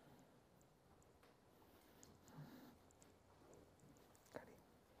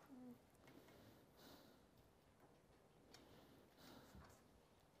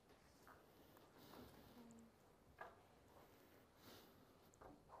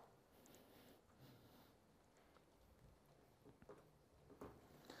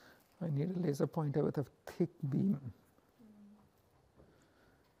 I need a laser pointer with a thick beam.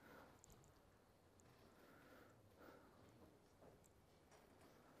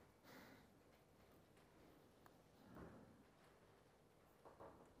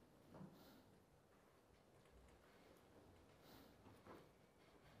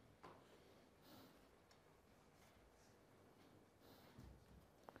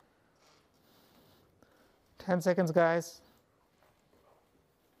 Ten seconds, guys.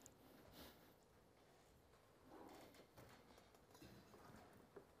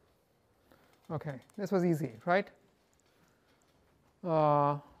 Okay, this was easy, right?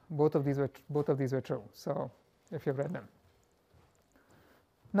 Both of these were true. So if you've read them,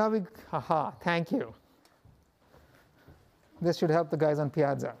 now thank you. This should help the guys on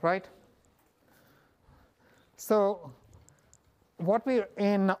Piazza, right? So what we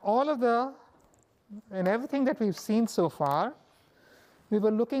in everything that we've seen so far, we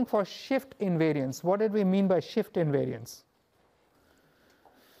were looking for shift invariance. What did we mean by shift invariance?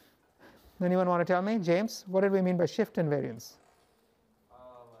 Anyone want to tell me? James, what did we mean by shift invariance?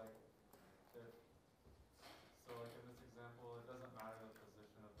 Like in this example, it doesn't matter the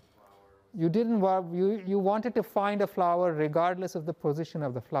position of the flower. You wanted to find a flower regardless of the position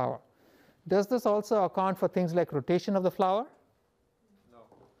of the flower. Does this also account for things like rotation of the flower? No.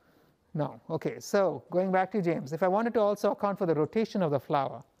 No. Okay, so going back to James, if I wanted to also account for the rotation of the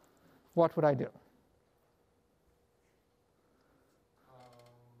flower, what would I do?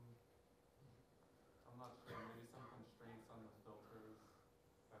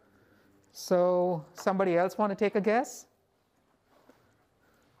 So somebody else want to take a guess?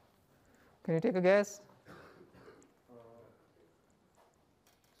 Can you take a guess?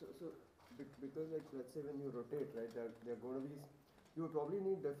 Because like let's say when you rotate, right, they're going to be, you would probably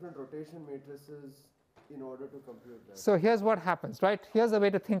need different rotation matrices in order to compute that. So here's what happens, right? Here's the way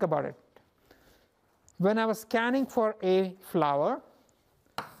to think about it. When I was scanning for a flower,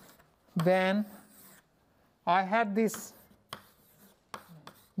 then I had this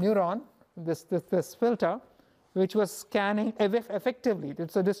neuron, this filter, which was scanning effectively.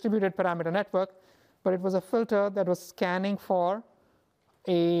 It's a distributed parameter network, but it was a filter that was scanning for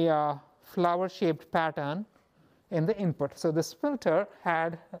a flower-shaped pattern in the input. So this filter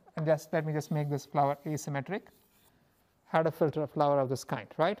had, let me just make this flower asymmetric, had a flower of this kind,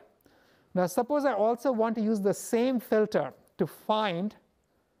 right? Now suppose I also want to use the same filter to find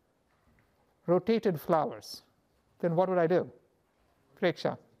rotated flowers. Then what would I do?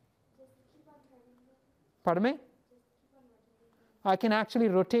 Preksha. Pardon me? I can actually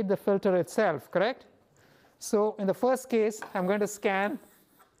rotate the filter itself, correct? So in the first case, I'm going to scan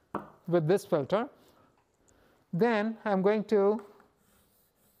with this filter. Then I'm going to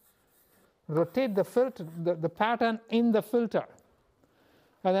rotate the filter, the pattern in the filter.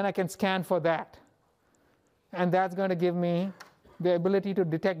 And then I can scan for that. And that's going to give me the ability to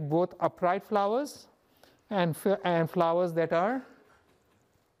detect both upright flowers and flowers that are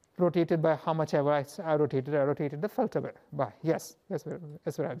rotated by how much ever I rotated the filter by. Yes, Raj. Would it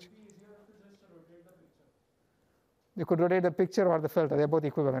be easier if you just rotate the picture You could rotate the picture or the filter. They're both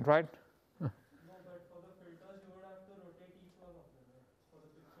equivalent, right? No, but for the filters, you would have to rotate each one of them, right? For the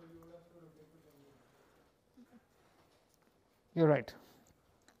picture, you would have to rotate it every. You're right.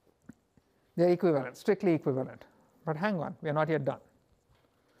 They're equivalent, strictly equivalent. But hang on, we are not yet done.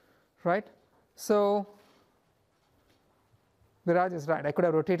 Right? So, Viraj is right. I could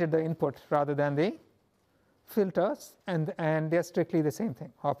have rotated the input rather than the filters, and they're strictly the same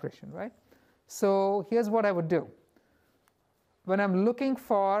thing, operation, right? So, here's what I would do. When I'm looking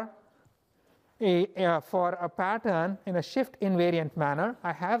for a pattern in a shift invariant manner,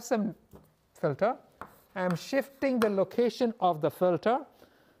 I have some filter. I'm shifting the location of the filter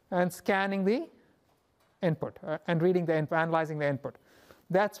and scanning the input and reading the input, analyzing the input.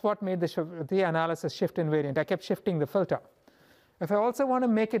 That's what made the analysis shift invariant. I kept shifting the filter. If I also want to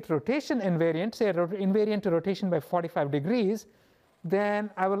make it rotation invariant, say invariant to rotation by 45 degrees,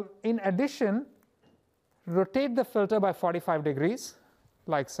 then I will, in addition, rotate the filter by 45 degrees,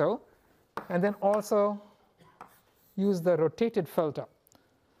 like so, and then also use the rotated filter.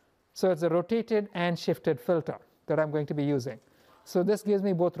 So it's a rotated and shifted filter that I'm going to be using. So this gives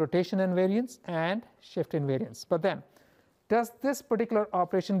me both rotation invariance and shift invariance. But then, does this particular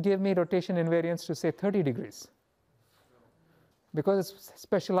operation give me rotation invariance to say 30 degrees? Because it's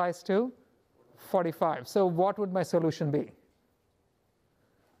specialized to 45. So what would my solution be?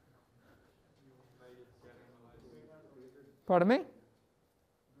 Pardon me?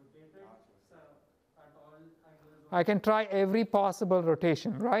 I can try every possible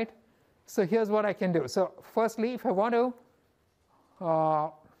rotation, right? So here's what I can do. So firstly, if I want to,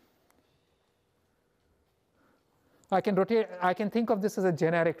 I can rotate. I can think of this as a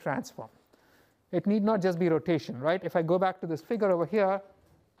generic transform. It need not just be rotation, right? If I go back to this figure over here,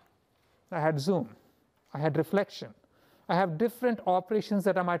 I had zoom, I had reflection. I have different operations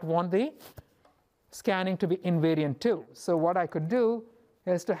that I might want the scanning to be invariant to. So what I could do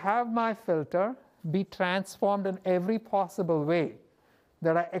is to have my filter be transformed in every possible way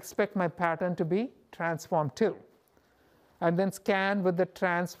that I expect my pattern to be transformed to, and then scan with the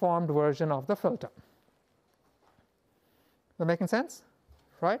transformed version of the filter. Is that making sense?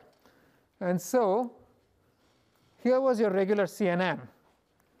 Right? And so here was your regular CNN,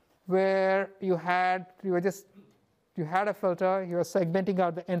 where you had a filter, you were segmenting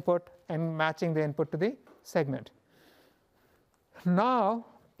out the input and matching the input to the segment. Now,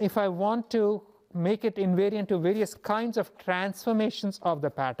 if I want to make it invariant to various kinds of transformations of the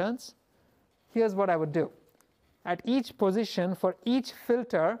patterns, here's what I would do. At each position, for each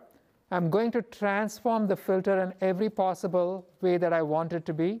filter, I'm going to transform the filter in every possible way that I want it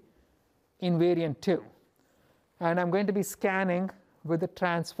to be invariant to. And I'm going to be scanning with the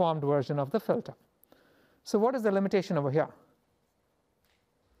transformed version of the filter. So what is the limitation over here?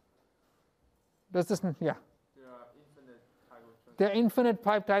 Does this, yeah? There are infinite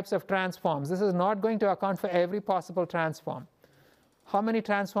types of transforms. This is not going to account for every possible transform. How many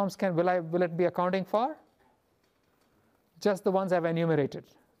transforms will it be accounting for? Just the ones I've enumerated,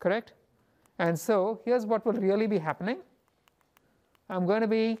 correct? And so here's what will really be happening. I'm going to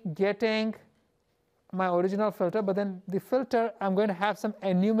be getting my original filter, but then the filter, I'm going to have some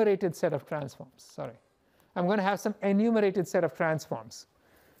enumerated set of transforms. Sorry. I'm going to have some enumerated set of transforms.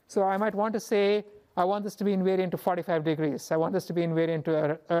 So I might want to say, I want this to be invariant to 45 degrees. I want this to be invariant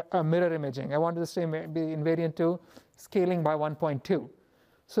to a mirror imaging. I want this to be invariant to scaling by 1.2.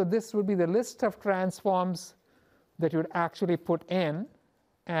 So this would be the list of transforms that you would actually put in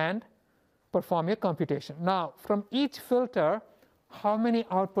and perform your computation. Now, from each filter, how many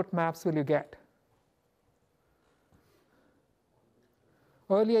output maps will you get?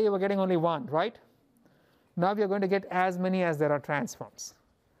 Earlier you were getting only one, right? Now you're going to get as many as there are transforms.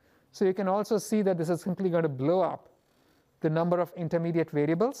 So you can also see that this is simply going to blow up the number of intermediate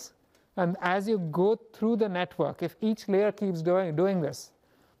variables. And as you go through the network, if each layer keeps doing this,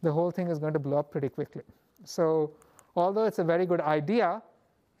 the whole thing is going to blow up pretty quickly. So although it's a very good idea,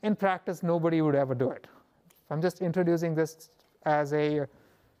 in practice nobody would ever do it. I'm just introducing this as a,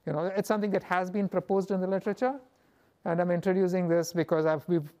 it's something that has been proposed in the literature. And I'm introducing this because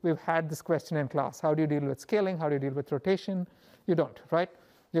we've had this question in class. How do you deal with scaling? How do you deal with rotation? You don't, right?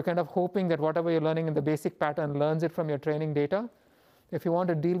 You're kind of hoping that whatever you're learning in the basic pattern learns it from your training data. If you want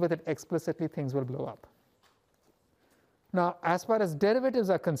to deal with it explicitly, things will blow up. Now, as far as derivatives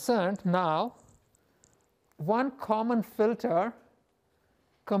are concerned, now, one common filter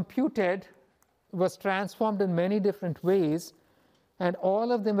computed was transformed in many different ways, and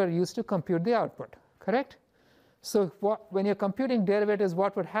all of them were used to compute the output, correct? So when you're computing derivatives,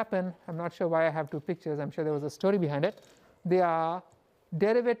 what would happen? I'm not sure why I have two pictures. I'm sure there was a story behind it. They are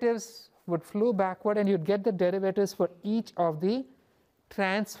derivatives would flow backward, and you'd get the derivatives for each of the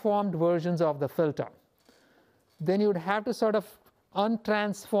transformed versions of the filter. Then you would have to sort of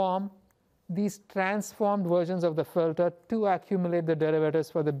untransform these transformed versions of the filter to accumulate the derivatives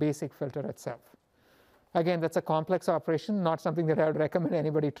for the basic filter itself. Again, that's a complex operation, not something that I would recommend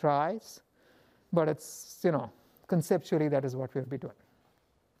anybody tries, but it's, conceptually that is what we'll be doing.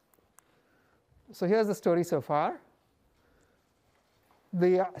 So here's the story so far.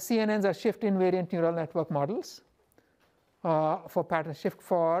 The CNNs are shift invariant neural network models for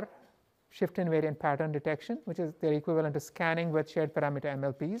shift invariant pattern detection, which is their equivalent to scanning with shared parameter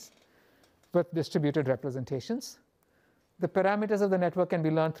MLPs with distributed representations. The parameters of the network can be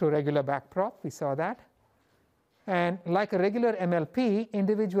learned through regular backprop. We saw that. And like a regular MLP,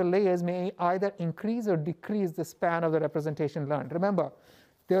 individual layers may either increase or decrease the span of the representation learned. Remember,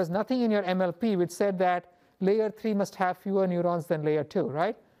 there was nothing in your MLP which said that layer 3 must have fewer neurons than layer 2,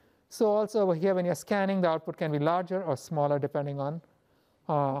 right? So also over here, when you're scanning, the output can be larger or smaller depending on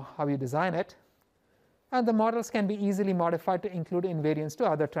how you design it. And the models can be easily modified to include invariants to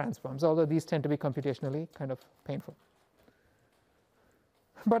other transforms, although these tend to be computationally kind of painful.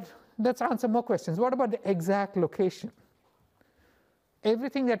 But let's answer more questions. What about the exact location?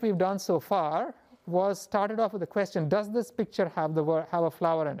 Everything that we've done so far was started off with the question, does this picture have a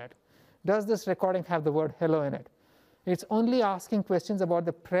flower in it? Does this recording have the word hello in it? It's only asking questions about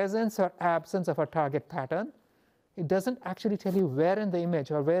the presence or absence of a target pattern. It doesn't actually tell you where in the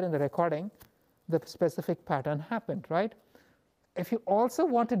image or where in the recording the specific pattern happened, right? If you also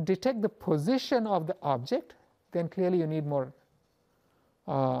want to detect the position of the object, then clearly you need more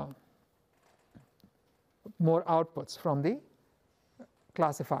outputs from the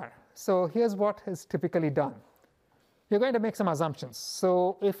classifier. So here's what is typically done. You're going to make some assumptions.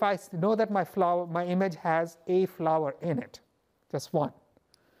 So if I know that my image has a flower in it, just one.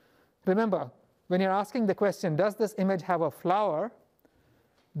 Remember, when you're asking the question, does this image have a flower,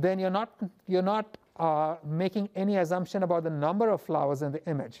 then you're not making any assumption about the number of flowers in the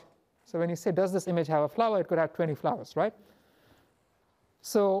image. So when you say, does this image have a flower, it could have 20 flowers, right?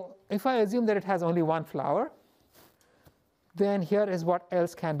 So if I assume that it has only one flower, then here is what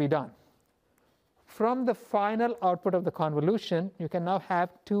else can be done. From the final output of the convolution, you can now have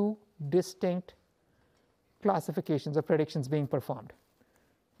two distinct classifications or predictions being performed.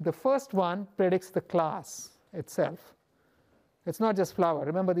 The first one predicts the class itself. It's not just flower.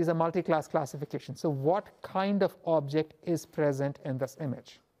 Remember, these are multi-class classifications. So what kind of object is present in this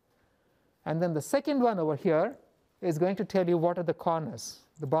image? And then the second one over here is going to tell you what are the corners,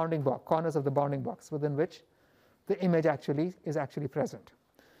 the bounding box, corners of the bounding box within which the image is actually present.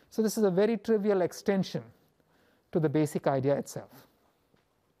 So this is a very trivial extension to the basic idea itself.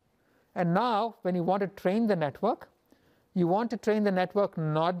 And now, when you want to train the network, you want to train the network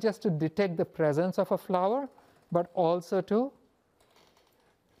not just to detect the presence of a flower, but also to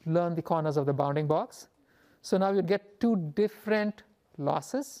learn the corners of the bounding box. So now you get two different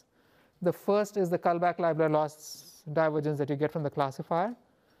losses. The first is the Kullback-Leibler loss divergence that you get from the classifier.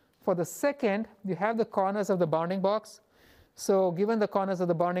 For the second, you have the corners of the bounding box. So given the corners of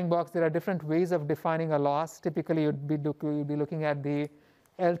the bounding box, there are different ways of defining a loss. Typically, you'd be looking at the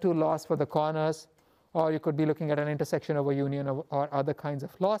L2 loss for the corners, or you could be looking at an intersection over union or other kinds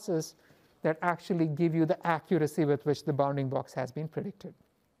of losses that actually give you the accuracy with which the bounding box has been predicted.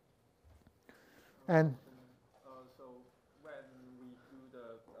 And so when we do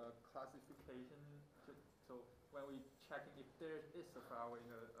the classification, so when we checking if there is a flower in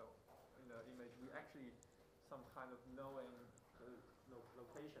the image, we actually some kind of knowing the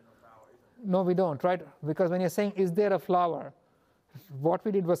location of flower, isn't it? no, we don't, right? Because when you're saying, is there a flower? What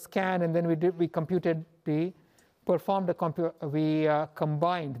we did was scan, and then we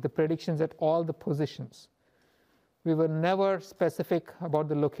combined the predictions at all the positions. We were never specific about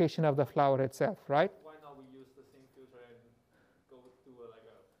the location of the flower itself, right? Why not we use the same filter and go do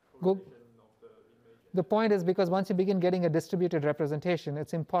a correlation of the image? The point is, because once you begin getting a distributed representation,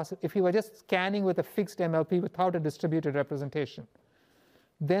 it's impossible. If you were just scanning with a fixed MLP without a distributed representation,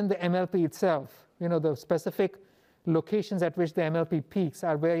 then the MLP itself, the specific locations at which the MLP peaks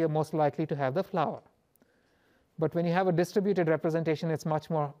are where you're most likely to have the flower. But when you have a distributed representation, it's much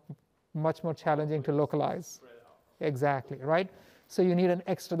more challenging to localize. Exactly, right? So you need an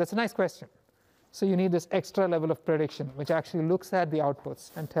extra, that's a nice question. So you need this extra level of prediction, which actually looks at the outputs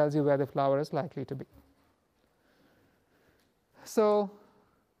and tells you where the flower is likely to be. So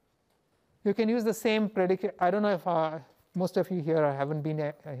you can use the same predicate. I don't know if most of you here haven't been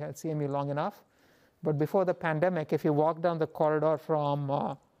at CMU long enough, but before the pandemic, if you walk down the corridor from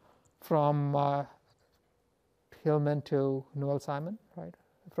Hillman to Newell Simon, right?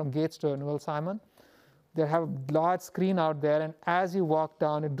 from Gates to Newell Simon. They have a large screen out there, and as you walk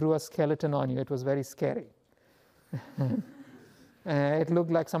down, it drew a skeleton on you. It was very scary. It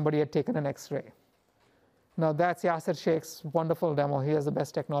looked like somebody had taken an X-ray. Now that's Yasser Sheikh's wonderful demo. He has the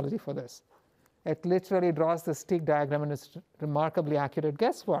best technology for this. It literally draws the stick diagram and it's remarkably accurate.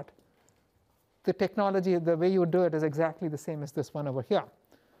 Guess what? The technology, the way you do it is exactly the same as this one over here.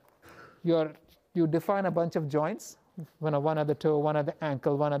 You define a bunch of joints, one at the toe, one at the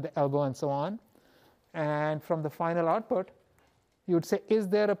ankle, one at the elbow, and so on. And from the final output, you would say, is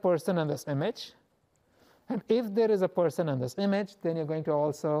there a person in this image? And if there is a person in this image, then you're going to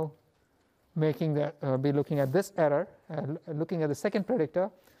also be looking at this error, looking at the second predictor,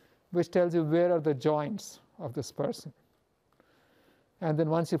 which tells you where are the joints of this person. And then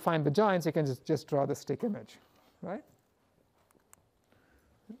once you find the joints, you can just draw the stick image, right?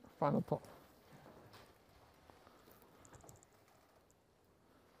 Final point.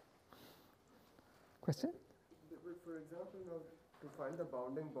 Question? For example, now to find the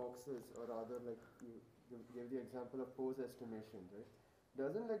bounding boxes, or rather, like you gave the example of pose estimation, right?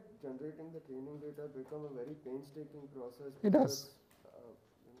 Doesn't like generating the training data become a very painstaking process? It does.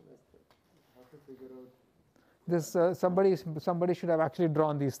 Have to figure out. This somebody should have actually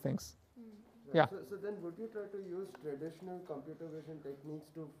drawn these things. Right. Yeah. So then, would you try to use traditional computer vision techniques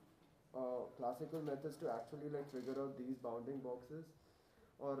to classical methods to actually like figure out these bounding boxes,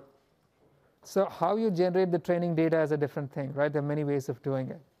 or? So how you generate the training data is a different thing, right? There are many ways of doing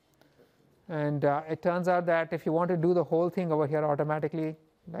it. And it turns out that if you want to do the whole thing over here automatically,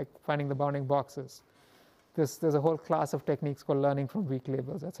 like finding the bounding boxes, there's a whole class of techniques called learning from weak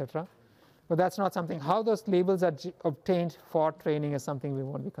labels, etc. But that's not something. How those labels are obtained for training is something we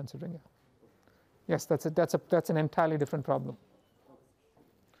won't be considering here. Yes, that's an entirely different problem.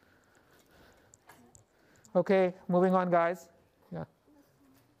 Okay, moving on, guys. Yeah.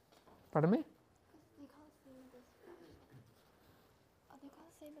 Pardon me? They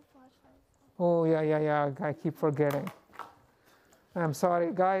can't see the flashlight. Oh, yeah. I keep forgetting. I'm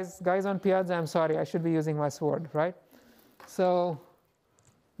sorry. Guys on Piazza, I'm sorry. I should be using my sword, right? So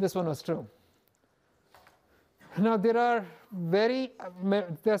this one was true. Now, there are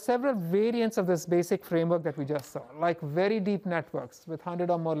several variants of this basic framework that we just saw, like very deep networks with 100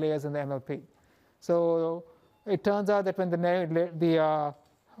 or more layers in the NLP. So it turns out that when the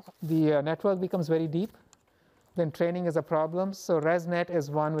network becomes very deep, then training is a problem. So ResNet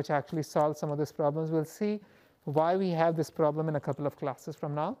is one which actually solves some of these problems. We'll see why we have this problem in a couple of classes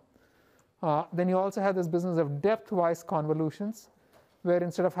from now. Then you also have this business of depth-wise convolutions, where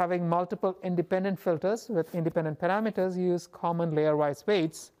instead of having multiple independent filters with independent parameters, you use common layer-wise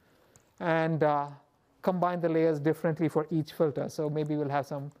weights and combine the layers differently for each filter. So maybe we'll have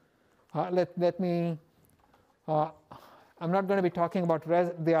some, I'm not going to be talking about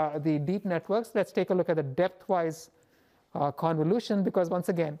the deep networks. Let's take a look at the depth-wise convolution, because once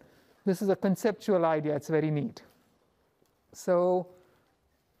again, this is a conceptual idea. It's very neat. So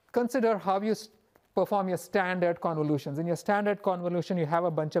consider how you perform your standard convolutions. In your standard convolution, you have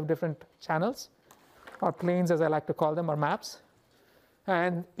a bunch of different channels, or planes as I like to call them, or maps.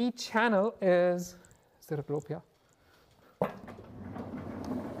 And each channel is there a rope here?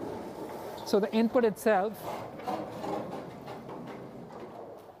 So the input itself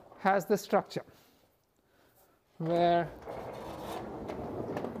has this structure where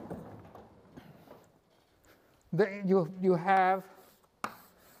you have,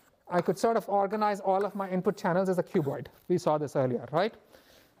 I could sort of organize all of my input channels as a cuboid. We saw this earlier, right?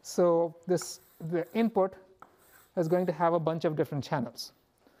 So the input is going to have a bunch of different channels.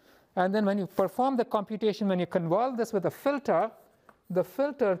 And then when you perform the computation, when you convolve this with a filter, the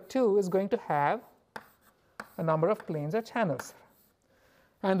filter too is going to have a number of planes or channels.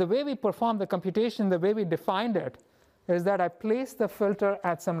 And the way we perform the computation, the way we defined it, is that I place the filter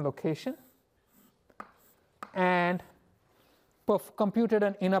at some location and computed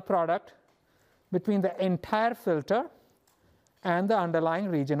an inner product between the entire filter and the underlying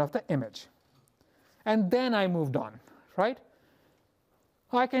region of the image. And then I moved on, right?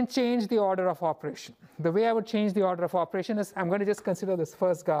 I can change the order of operation. The way I would change the order of operation is I'm going to just consider this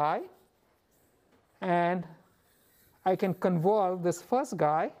first guy, and I can convolve this first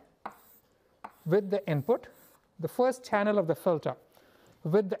guy with the input, the first channel of the filter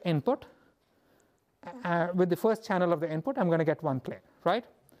with the input. With the first channel of the input, I'm going to get one plane, right?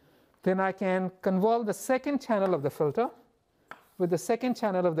 Then I can convolve the second channel of the filter with the second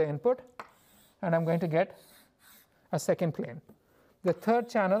channel of the input, and I'm going to get a second plane. The third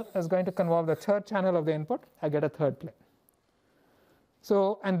channel is going to convolve the third channel of the input. I get a third plane.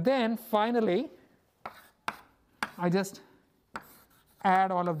 So, and then finally, I just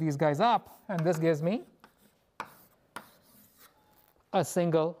add all of these guys up, and this gives me a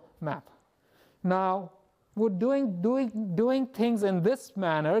single map. Now, would doing things in this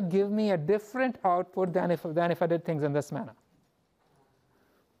manner give me a different output than if I did things in this manner?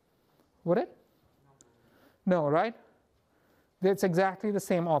 Would it? No, right? It's exactly the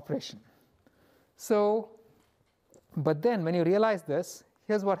same operation. So, but then when you realize this,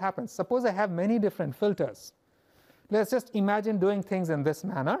 here's what happens. Suppose I have many different filters. Let's just imagine doing things in this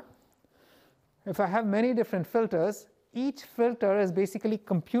manner. If I have many different filters, each filter is basically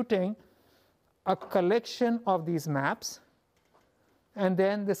computing a collection of these maps, and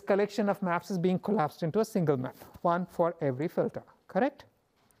then this collection of maps is being collapsed into a single map, one for every filter, correct?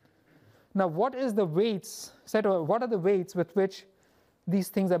 Now, what is the weights set? What are the weights with which these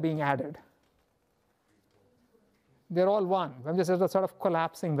things are being added? They're all one. I'm just sort of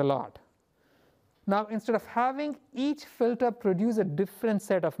collapsing the lot. Now, instead of having each filter produce a different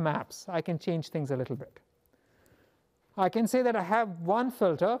set of maps, I can change things a little bit. I can say that I have one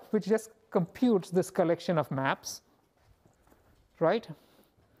filter which just computes this collection of maps, right?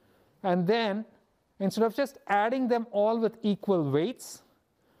 And then instead of just adding them all with equal weights,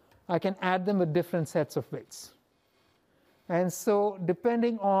 I can add them with different sets of weights. And so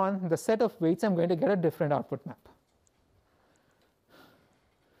depending on the set of weights, I'm going to get a different output map.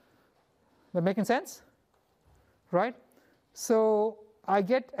 That making sense? Right? So I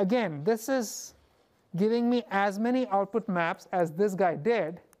get, again, this is giving me as many output maps as this guy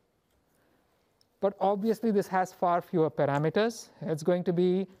did, but obviously this has far fewer parameters. It's going to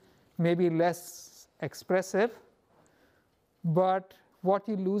be maybe less expressive, but what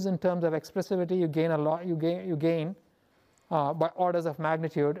you lose in terms of expressivity, you gain a lot. You gain by orders of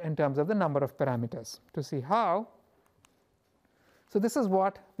magnitude in terms of the number of parameters. To see how, so this is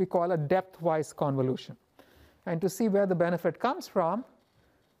what we call a depth-wise convolution. And to see where the benefit comes from,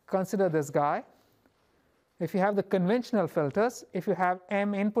 consider this guy. If you have the conventional filters, if you have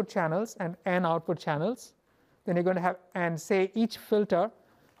m input channels and n output channels, then you're going to have, and say each filter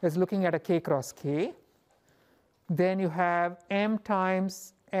is looking at a k cross k. Then you have m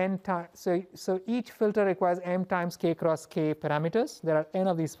times n times, so each filter requires m times k cross k parameters. There are n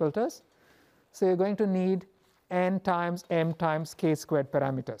of these filters. So you're going to need n times m times k squared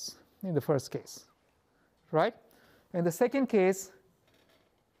parameters in the first case, right? In the second case,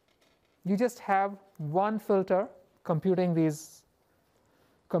 you just have one filter computing these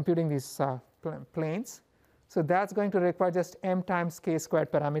planes. So that's going to require just m times k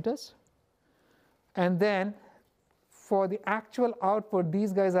squared parameters. And then for the actual output,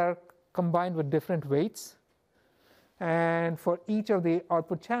 these guys are combined with different weights. And for each of the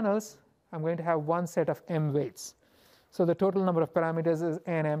output channels, I'm going to have one set of m weights. So the total number of parameters is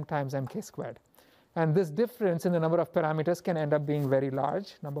nm times mk squared. And this difference in the number of parameters can end up being very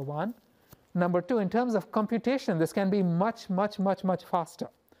large, number one. Number two, in terms of computation, this can be much, much, much, much faster.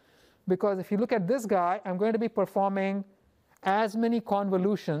 Because if you look at this guy, I'm going to be performing as many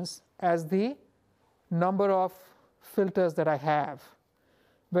convolutions as the number of filters that I have.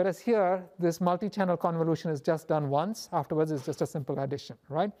 Whereas here, this multi-channel convolution is just done once. Afterwards, it's just a simple addition,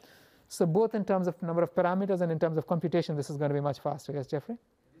 right? So both in terms of number of parameters and in terms of computation, this is going to be much faster. Yes, Jeffrey? In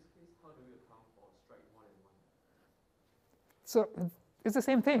this case, how do we account for strike 1 and 1? So it's the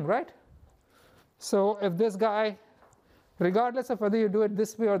same thing, right? So if this guy, regardless of whether you do it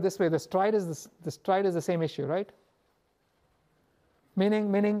this way or this way, the stride is the same issue, right?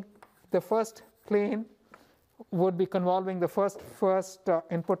 Meaning the first plane would be convolving the first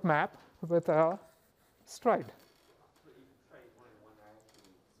input map with a stride. So if you strike 1 and 1, I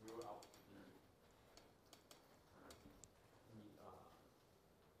actually zero out because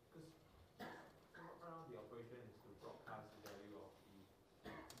around the operation is to broadcast the value of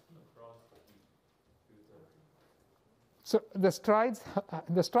the across the filter. So the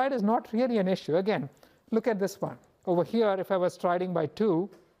stride is not really an issue. Again, look at this one. Over here, if I was striding by 2,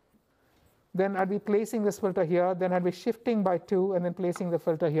 then I'd be placing this filter here, then I'd be shifting by 2 and then placing the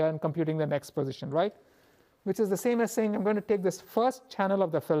filter here and computing the next position, right? Which is the same as saying I'm going to take this first channel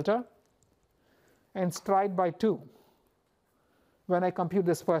of the filter and stride by 2 when I compute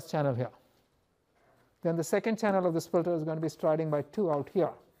this first channel here. Then the second channel of this filter is going to be striding by 2 out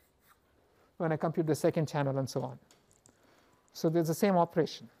here when I compute the second channel and so on. So there's the same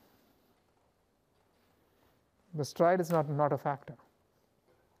operation. The stride is not a factor.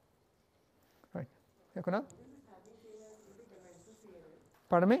 Right. Yeah, Kunal?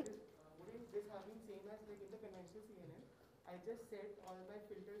 Pardon me? Wouldn't this having same as like in the conventional CNN, I just set all my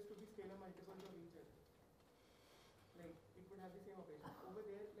filters to be scalar multiples of each other. Like it would have the same operation. Over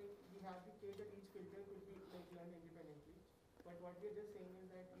there, like we have the case that each filter could be like learned independently. But what we are just saying is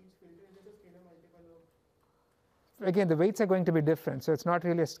that each filter is just a scalar multiple of. Again, the weights are going to be different, so it's not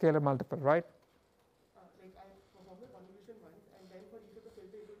really a scalar multiple, right? Like I perform the convolution once, and then for each of the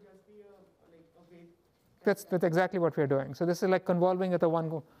filter, it will just be a weight. That's exactly what we're doing. So this is like convolving at the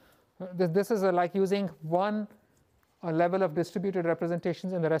one. This is like using one level of distributed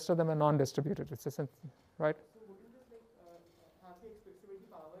representations, and the rest of them are non-distributed. It's just, right? So wouldn't this have the expressivity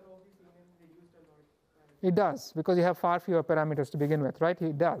power of the CNN reduced a lot? It does, because you have far fewer parameters to begin with, right?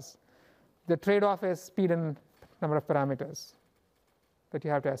 It does. The trade-off is speed and number of parameters that you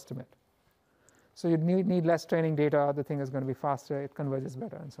have to estimate. So you need less training data. The thing is going to be faster. It converges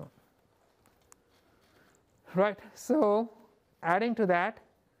better, and so on. Right. So adding to that,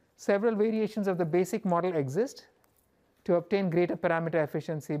 several variations of the basic model exist to obtain greater parameter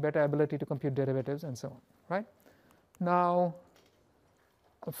efficiency, better ability to compute derivatives, and so on. Right. Now,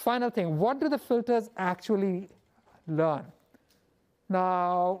 the final thing, what do the filters actually learn?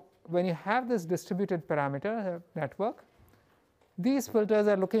 Now, when you have this distributed parameter network, these filters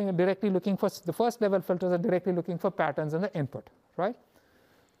are directly looking for, the first level filters are directly looking for patterns in the input, right?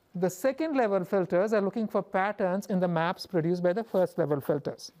 The second level filters are looking for patterns in the maps produced by the first level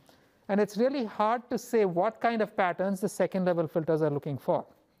filters. And it's really hard to say what kind of patterns the second level filters are looking for,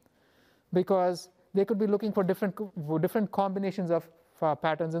 because they could be looking for different combinations of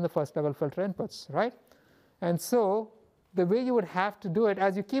patterns in the first level filter inputs, right? And so the way you would have to do it,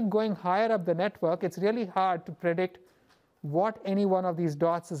 as you keep going higher up the network, it's really hard to predict what any one of these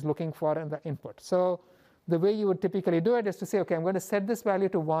dots is looking for in the input. So the way you would typically do it is to say, okay, I'm going to set this value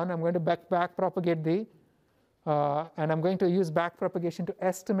to 1, I'm going to back propagate the, and I'm going to use back propagation to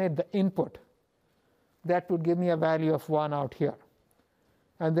estimate the input. That would give me a value of 1 out here.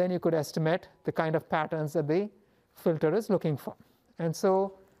 And then you could estimate the kind of patterns that the filter is looking for. And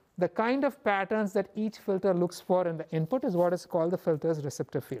so the kind of patterns that each filter looks for in the input is what is called the filter's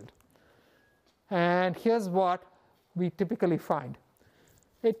receptive field. And here's what we typically find.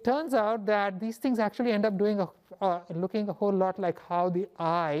 It turns out that these things actually end up doing looking a whole lot like how the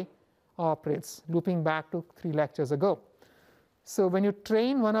eye operates, looping back to 3 lectures ago. So when you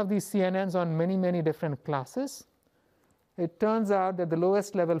train one of these CNNs on many, many different classes, it turns out that the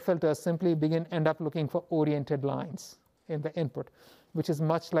lowest level filters simply end up looking for oriented lines in the input, which is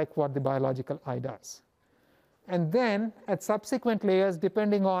much like what the biological eye does. And then at subsequent layers,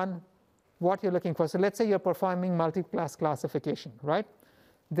 depending on what you're looking for, so let's say you're performing multi-class classification, right?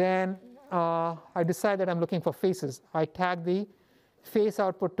 Then I decide that I'm looking for faces. I tag the face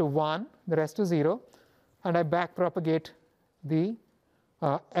output to 1, the rest to 0, and I back propagate the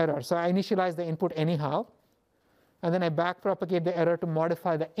error. So I initialize the input anyhow, and then I back propagate the error to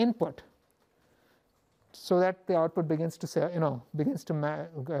modify the input so that the output begins to say,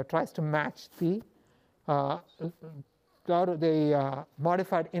 tries to match the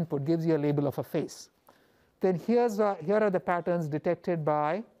modified input, gives you a label of a face. Then here are the patterns detected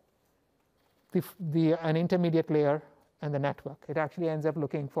by an intermediate layer and the network. It actually ends up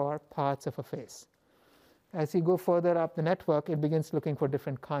looking for parts of a face. As you go further up the network, it begins looking for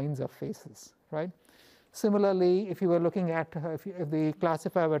different kinds of faces, right? Similarly, if you were looking at, if the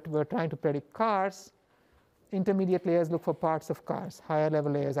classifier were trying to predict cars, intermediate layers look for parts of cars. Higher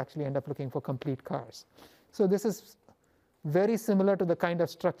level layers actually end up looking for complete cars. So this is very similar to the kind of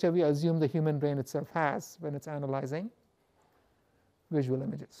structure we assume the human brain itself has when it's analyzing visual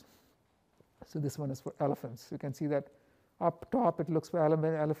images. So this one is for elephants. You can see that up top it looks for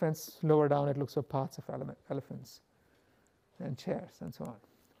elephants, lower down it looks for parts of elephants and chairs and so on,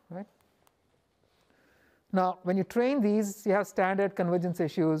 right? Now, when you train these, you have standard convergence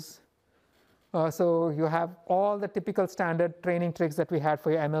issues. So you have all the typical standard training tricks that we had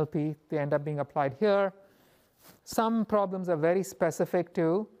for your MLP. They end up being applied here. Some problems are very specific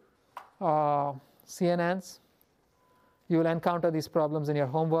to CNNs. You will encounter these problems in your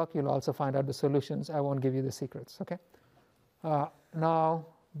homework. You'll also find out the solutions. I won't give you the secrets, okay? Now,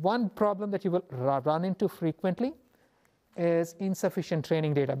 one problem that you will run into frequently is insufficient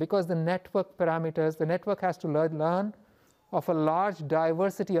training data, because the network parameters, the network has to learn of a large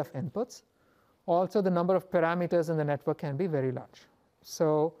diversity of inputs. Also, the number of parameters in the network can be very large.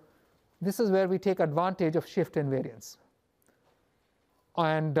 So this is where we take advantage of shift invariance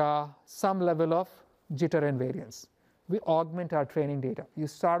and some level of jitter invariance. We augment our training data. You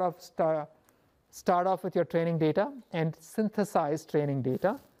start off with your training data and synthesize training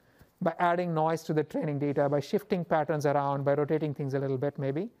data by adding noise to the training data, by shifting patterns around, by rotating things a little bit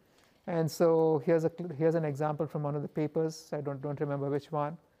maybe. And so here's an example from one of the papers. I don't remember which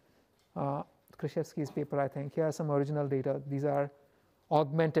one. Krzyzewski's paper, I think. Here are some original data. These are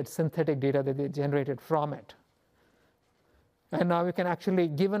augmented synthetic data that they generated from it. And now you can actually,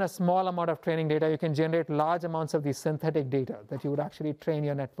 given a small amount of training data, you can generate large amounts of these synthetic data that you would actually train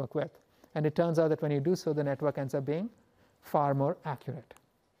your network with. And it turns out that when you do so, the network ends up being far more accurate.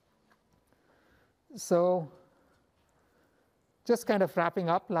 So just kind of wrapping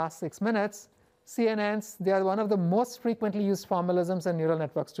up, last 6 minutes, CNNs, they are one of the most frequently used formalisms in neural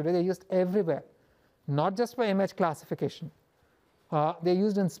networks today. They're used everywhere, not just for image classification. They're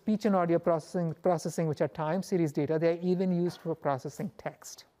used in speech and audio processing, which are time series data. They're even used for processing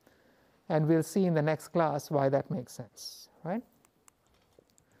text. And we'll see in the next class why that makes sense, right?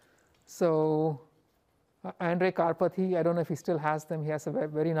 So Andrei Karpathy, I don't know if he still has them. He has a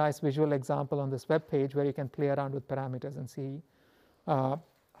very nice visual example on this web page where you can play around with parameters and see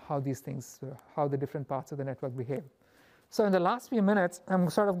how these things, how the different parts of the network behave. So in the last few minutes, I'm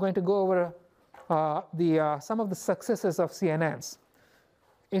sort of going to go over some of the successes of CNNs.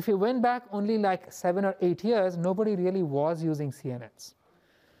 If you went back only like 7 or 8 years, nobody really was using CNNs.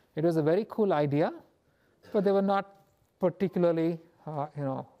 It was a very cool idea, but they were not particularly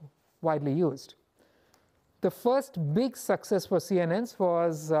widely used. The first big success for CNNs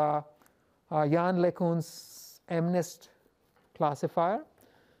was Jan LeCun's MNIST classifier,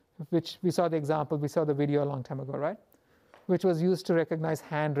 which we saw the example, we saw the video a long time ago, right? Which was used to recognize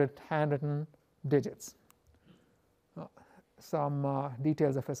handwritten digits. Some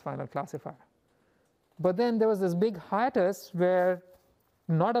details of his final classifier. But then there was this big hiatus where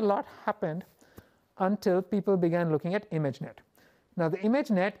not a lot happened until people began looking at ImageNet. Now the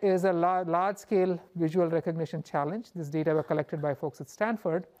ImageNet is a large-scale visual recognition challenge. This data were collected by folks at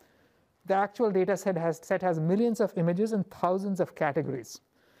Stanford. The actual data set has millions of images and thousands of categories.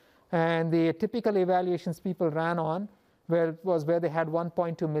 And the typical evaluations people ran on was where they had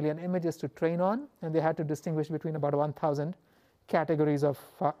 1.2 million images to train on, and they had to distinguish between about 1,000 categories of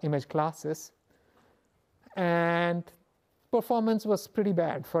image classes. And performance was pretty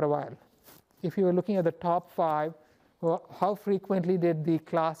bad for a while. If you were looking at the top 5, well, how frequently did the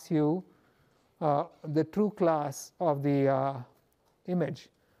class U, the true class of the image,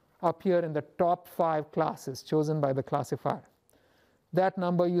 appear in the top 5 classes chosen by the classifier? That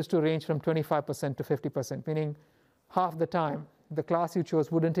number used to range from 25% to 50%, meaning half the time the class you chose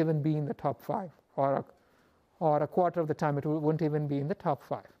wouldn't even be in the top 5, or a quarter of the time it wouldn't even be in the top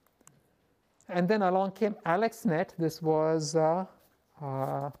 5. And then along came AlexNet. This was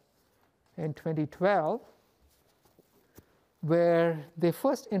in 2012, where they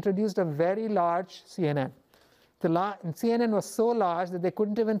first introduced a very large CNN. The CNN was so large that they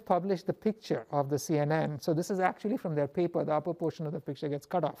couldn't even publish the picture of the CNN. So this is actually from their paper. The upper portion of the picture gets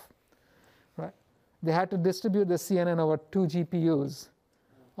cut off, right? They had to distribute the CNN over 2 GPUs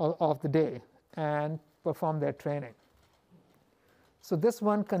of the day and perform their training. So this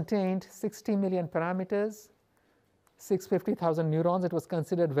one contained 60 million parameters, 650,000 neurons. It was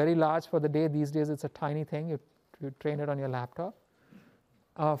considered very large for the day. These days it's a tiny thing. You train it on your laptop.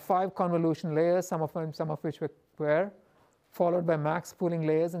 5 convolution layers, some of which were followed by max pooling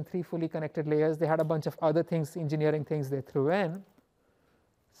layers and 3 fully connected layers. They had a bunch of other things, engineering things they threw in.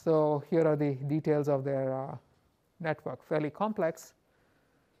 So here are the details of their network, fairly complex.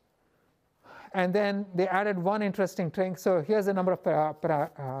 And then they added one interesting thing. So here's the number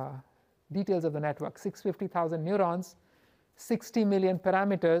of details of the network: 650,000 neurons, 60 million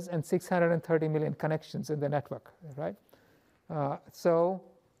parameters, and 630 million connections in the network, right? So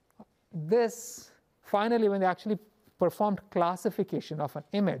this, finally, when they actually performed classification of an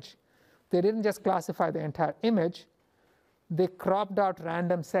image, they didn't just classify the entire image. They cropped out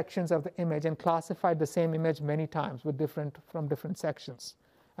random sections of the image and classified the same image many times with from different sections,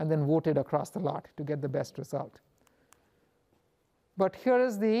 and then voted across the lot to get the best result. But here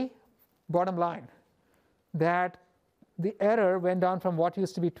is the bottom line, that the error went down from what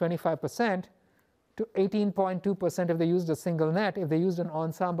used to be 25% to 18.2% if they used a single net. If they used an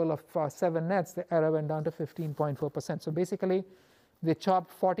ensemble of 7 nets, the error went down to 15.4%. So basically, they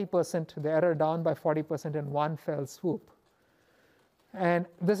chopped 40%, the error down by 40% in one fell swoop. And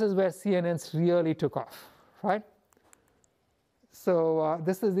this is where CNNs really took off, right? So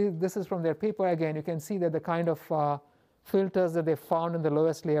this is from their paper. Again, you can see that the kind of filters that they found in the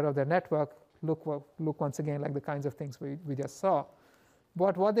lowest layer of their network look once again like the kinds of things we just saw.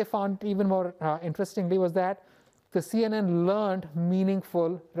 But what they found even more interestingly was that the CNN learned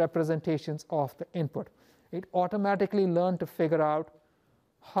meaningful representations of the input. It automatically learned to figure out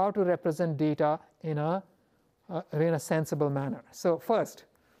how to represent data in a sensible manner. So first,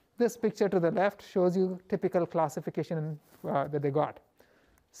 this picture to the left shows you typical classification that they got.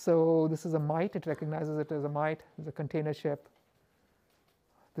 So this is a mite. It recognizes it as a mite. It's a container ship.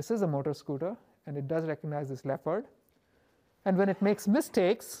 This is a motor scooter, and it does recognize this leopard. And when it makes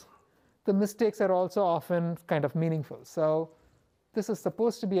mistakes, the mistakes are also often kind of meaningful. So this is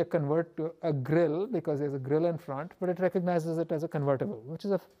supposed to be a convert to a grill because there's a grill in front, but it recognizes it as a convertible, which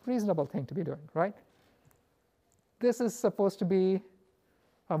is a reasonable thing to be doing, right? This is supposed to be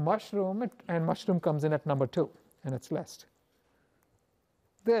a mushroom, and mushroom comes in at number 2 in its list.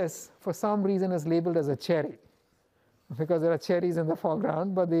 This, for some reason, is labeled as a cherry because there are cherries in the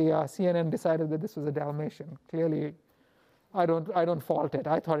foreground, but the CNN decided that this was a Dalmatian. Clearly, I don't fault it.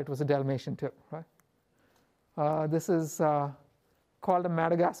 I thought it was a Dalmatian too, right? This is called a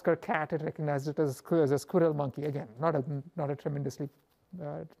Madagascar cat. It recognized it as a squirrel monkey. Again, not a tremendously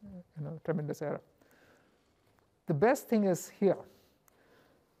tremendous error. The best thing is here.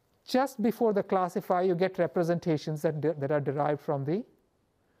 Just before the classifier, you get representations that are derived from the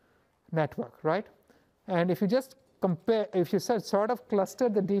network, right? And if you just compare, if you sort of cluster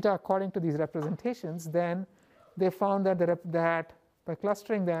the data according to these representations, then they found that by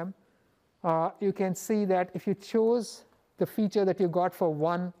clustering them, you can see that if you chose the feature that you got for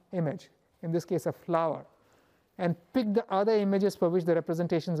one image, in this case a flower, and picked the other images for which the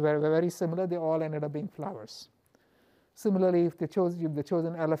representations were very similar, they all ended up being flowers. Similarly, if they chose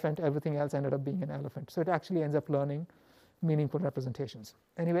an elephant, everything else ended up being an elephant. So it actually ends up learning meaningful representations.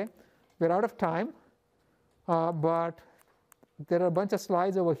 Anyway, we're out of time, but there are a bunch of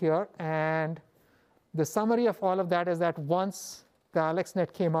slides over here, and the summary of all of that is that once the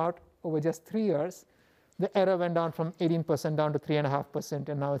AlexNet came out over just 3 years, the error went down from 18% down to 3.5%,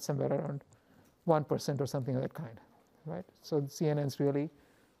 and now it's somewhere around 1% or something of that kind, right? So CNNs really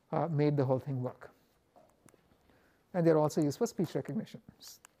made the whole thing work. And they're also used for speech recognition.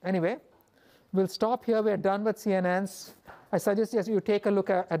 Anyway, we'll stop here. We're done with CNNs. I suggest you take a look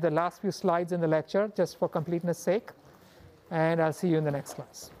at the last few slides in the lecture just for completeness sake, and I'll see you in the next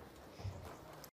class.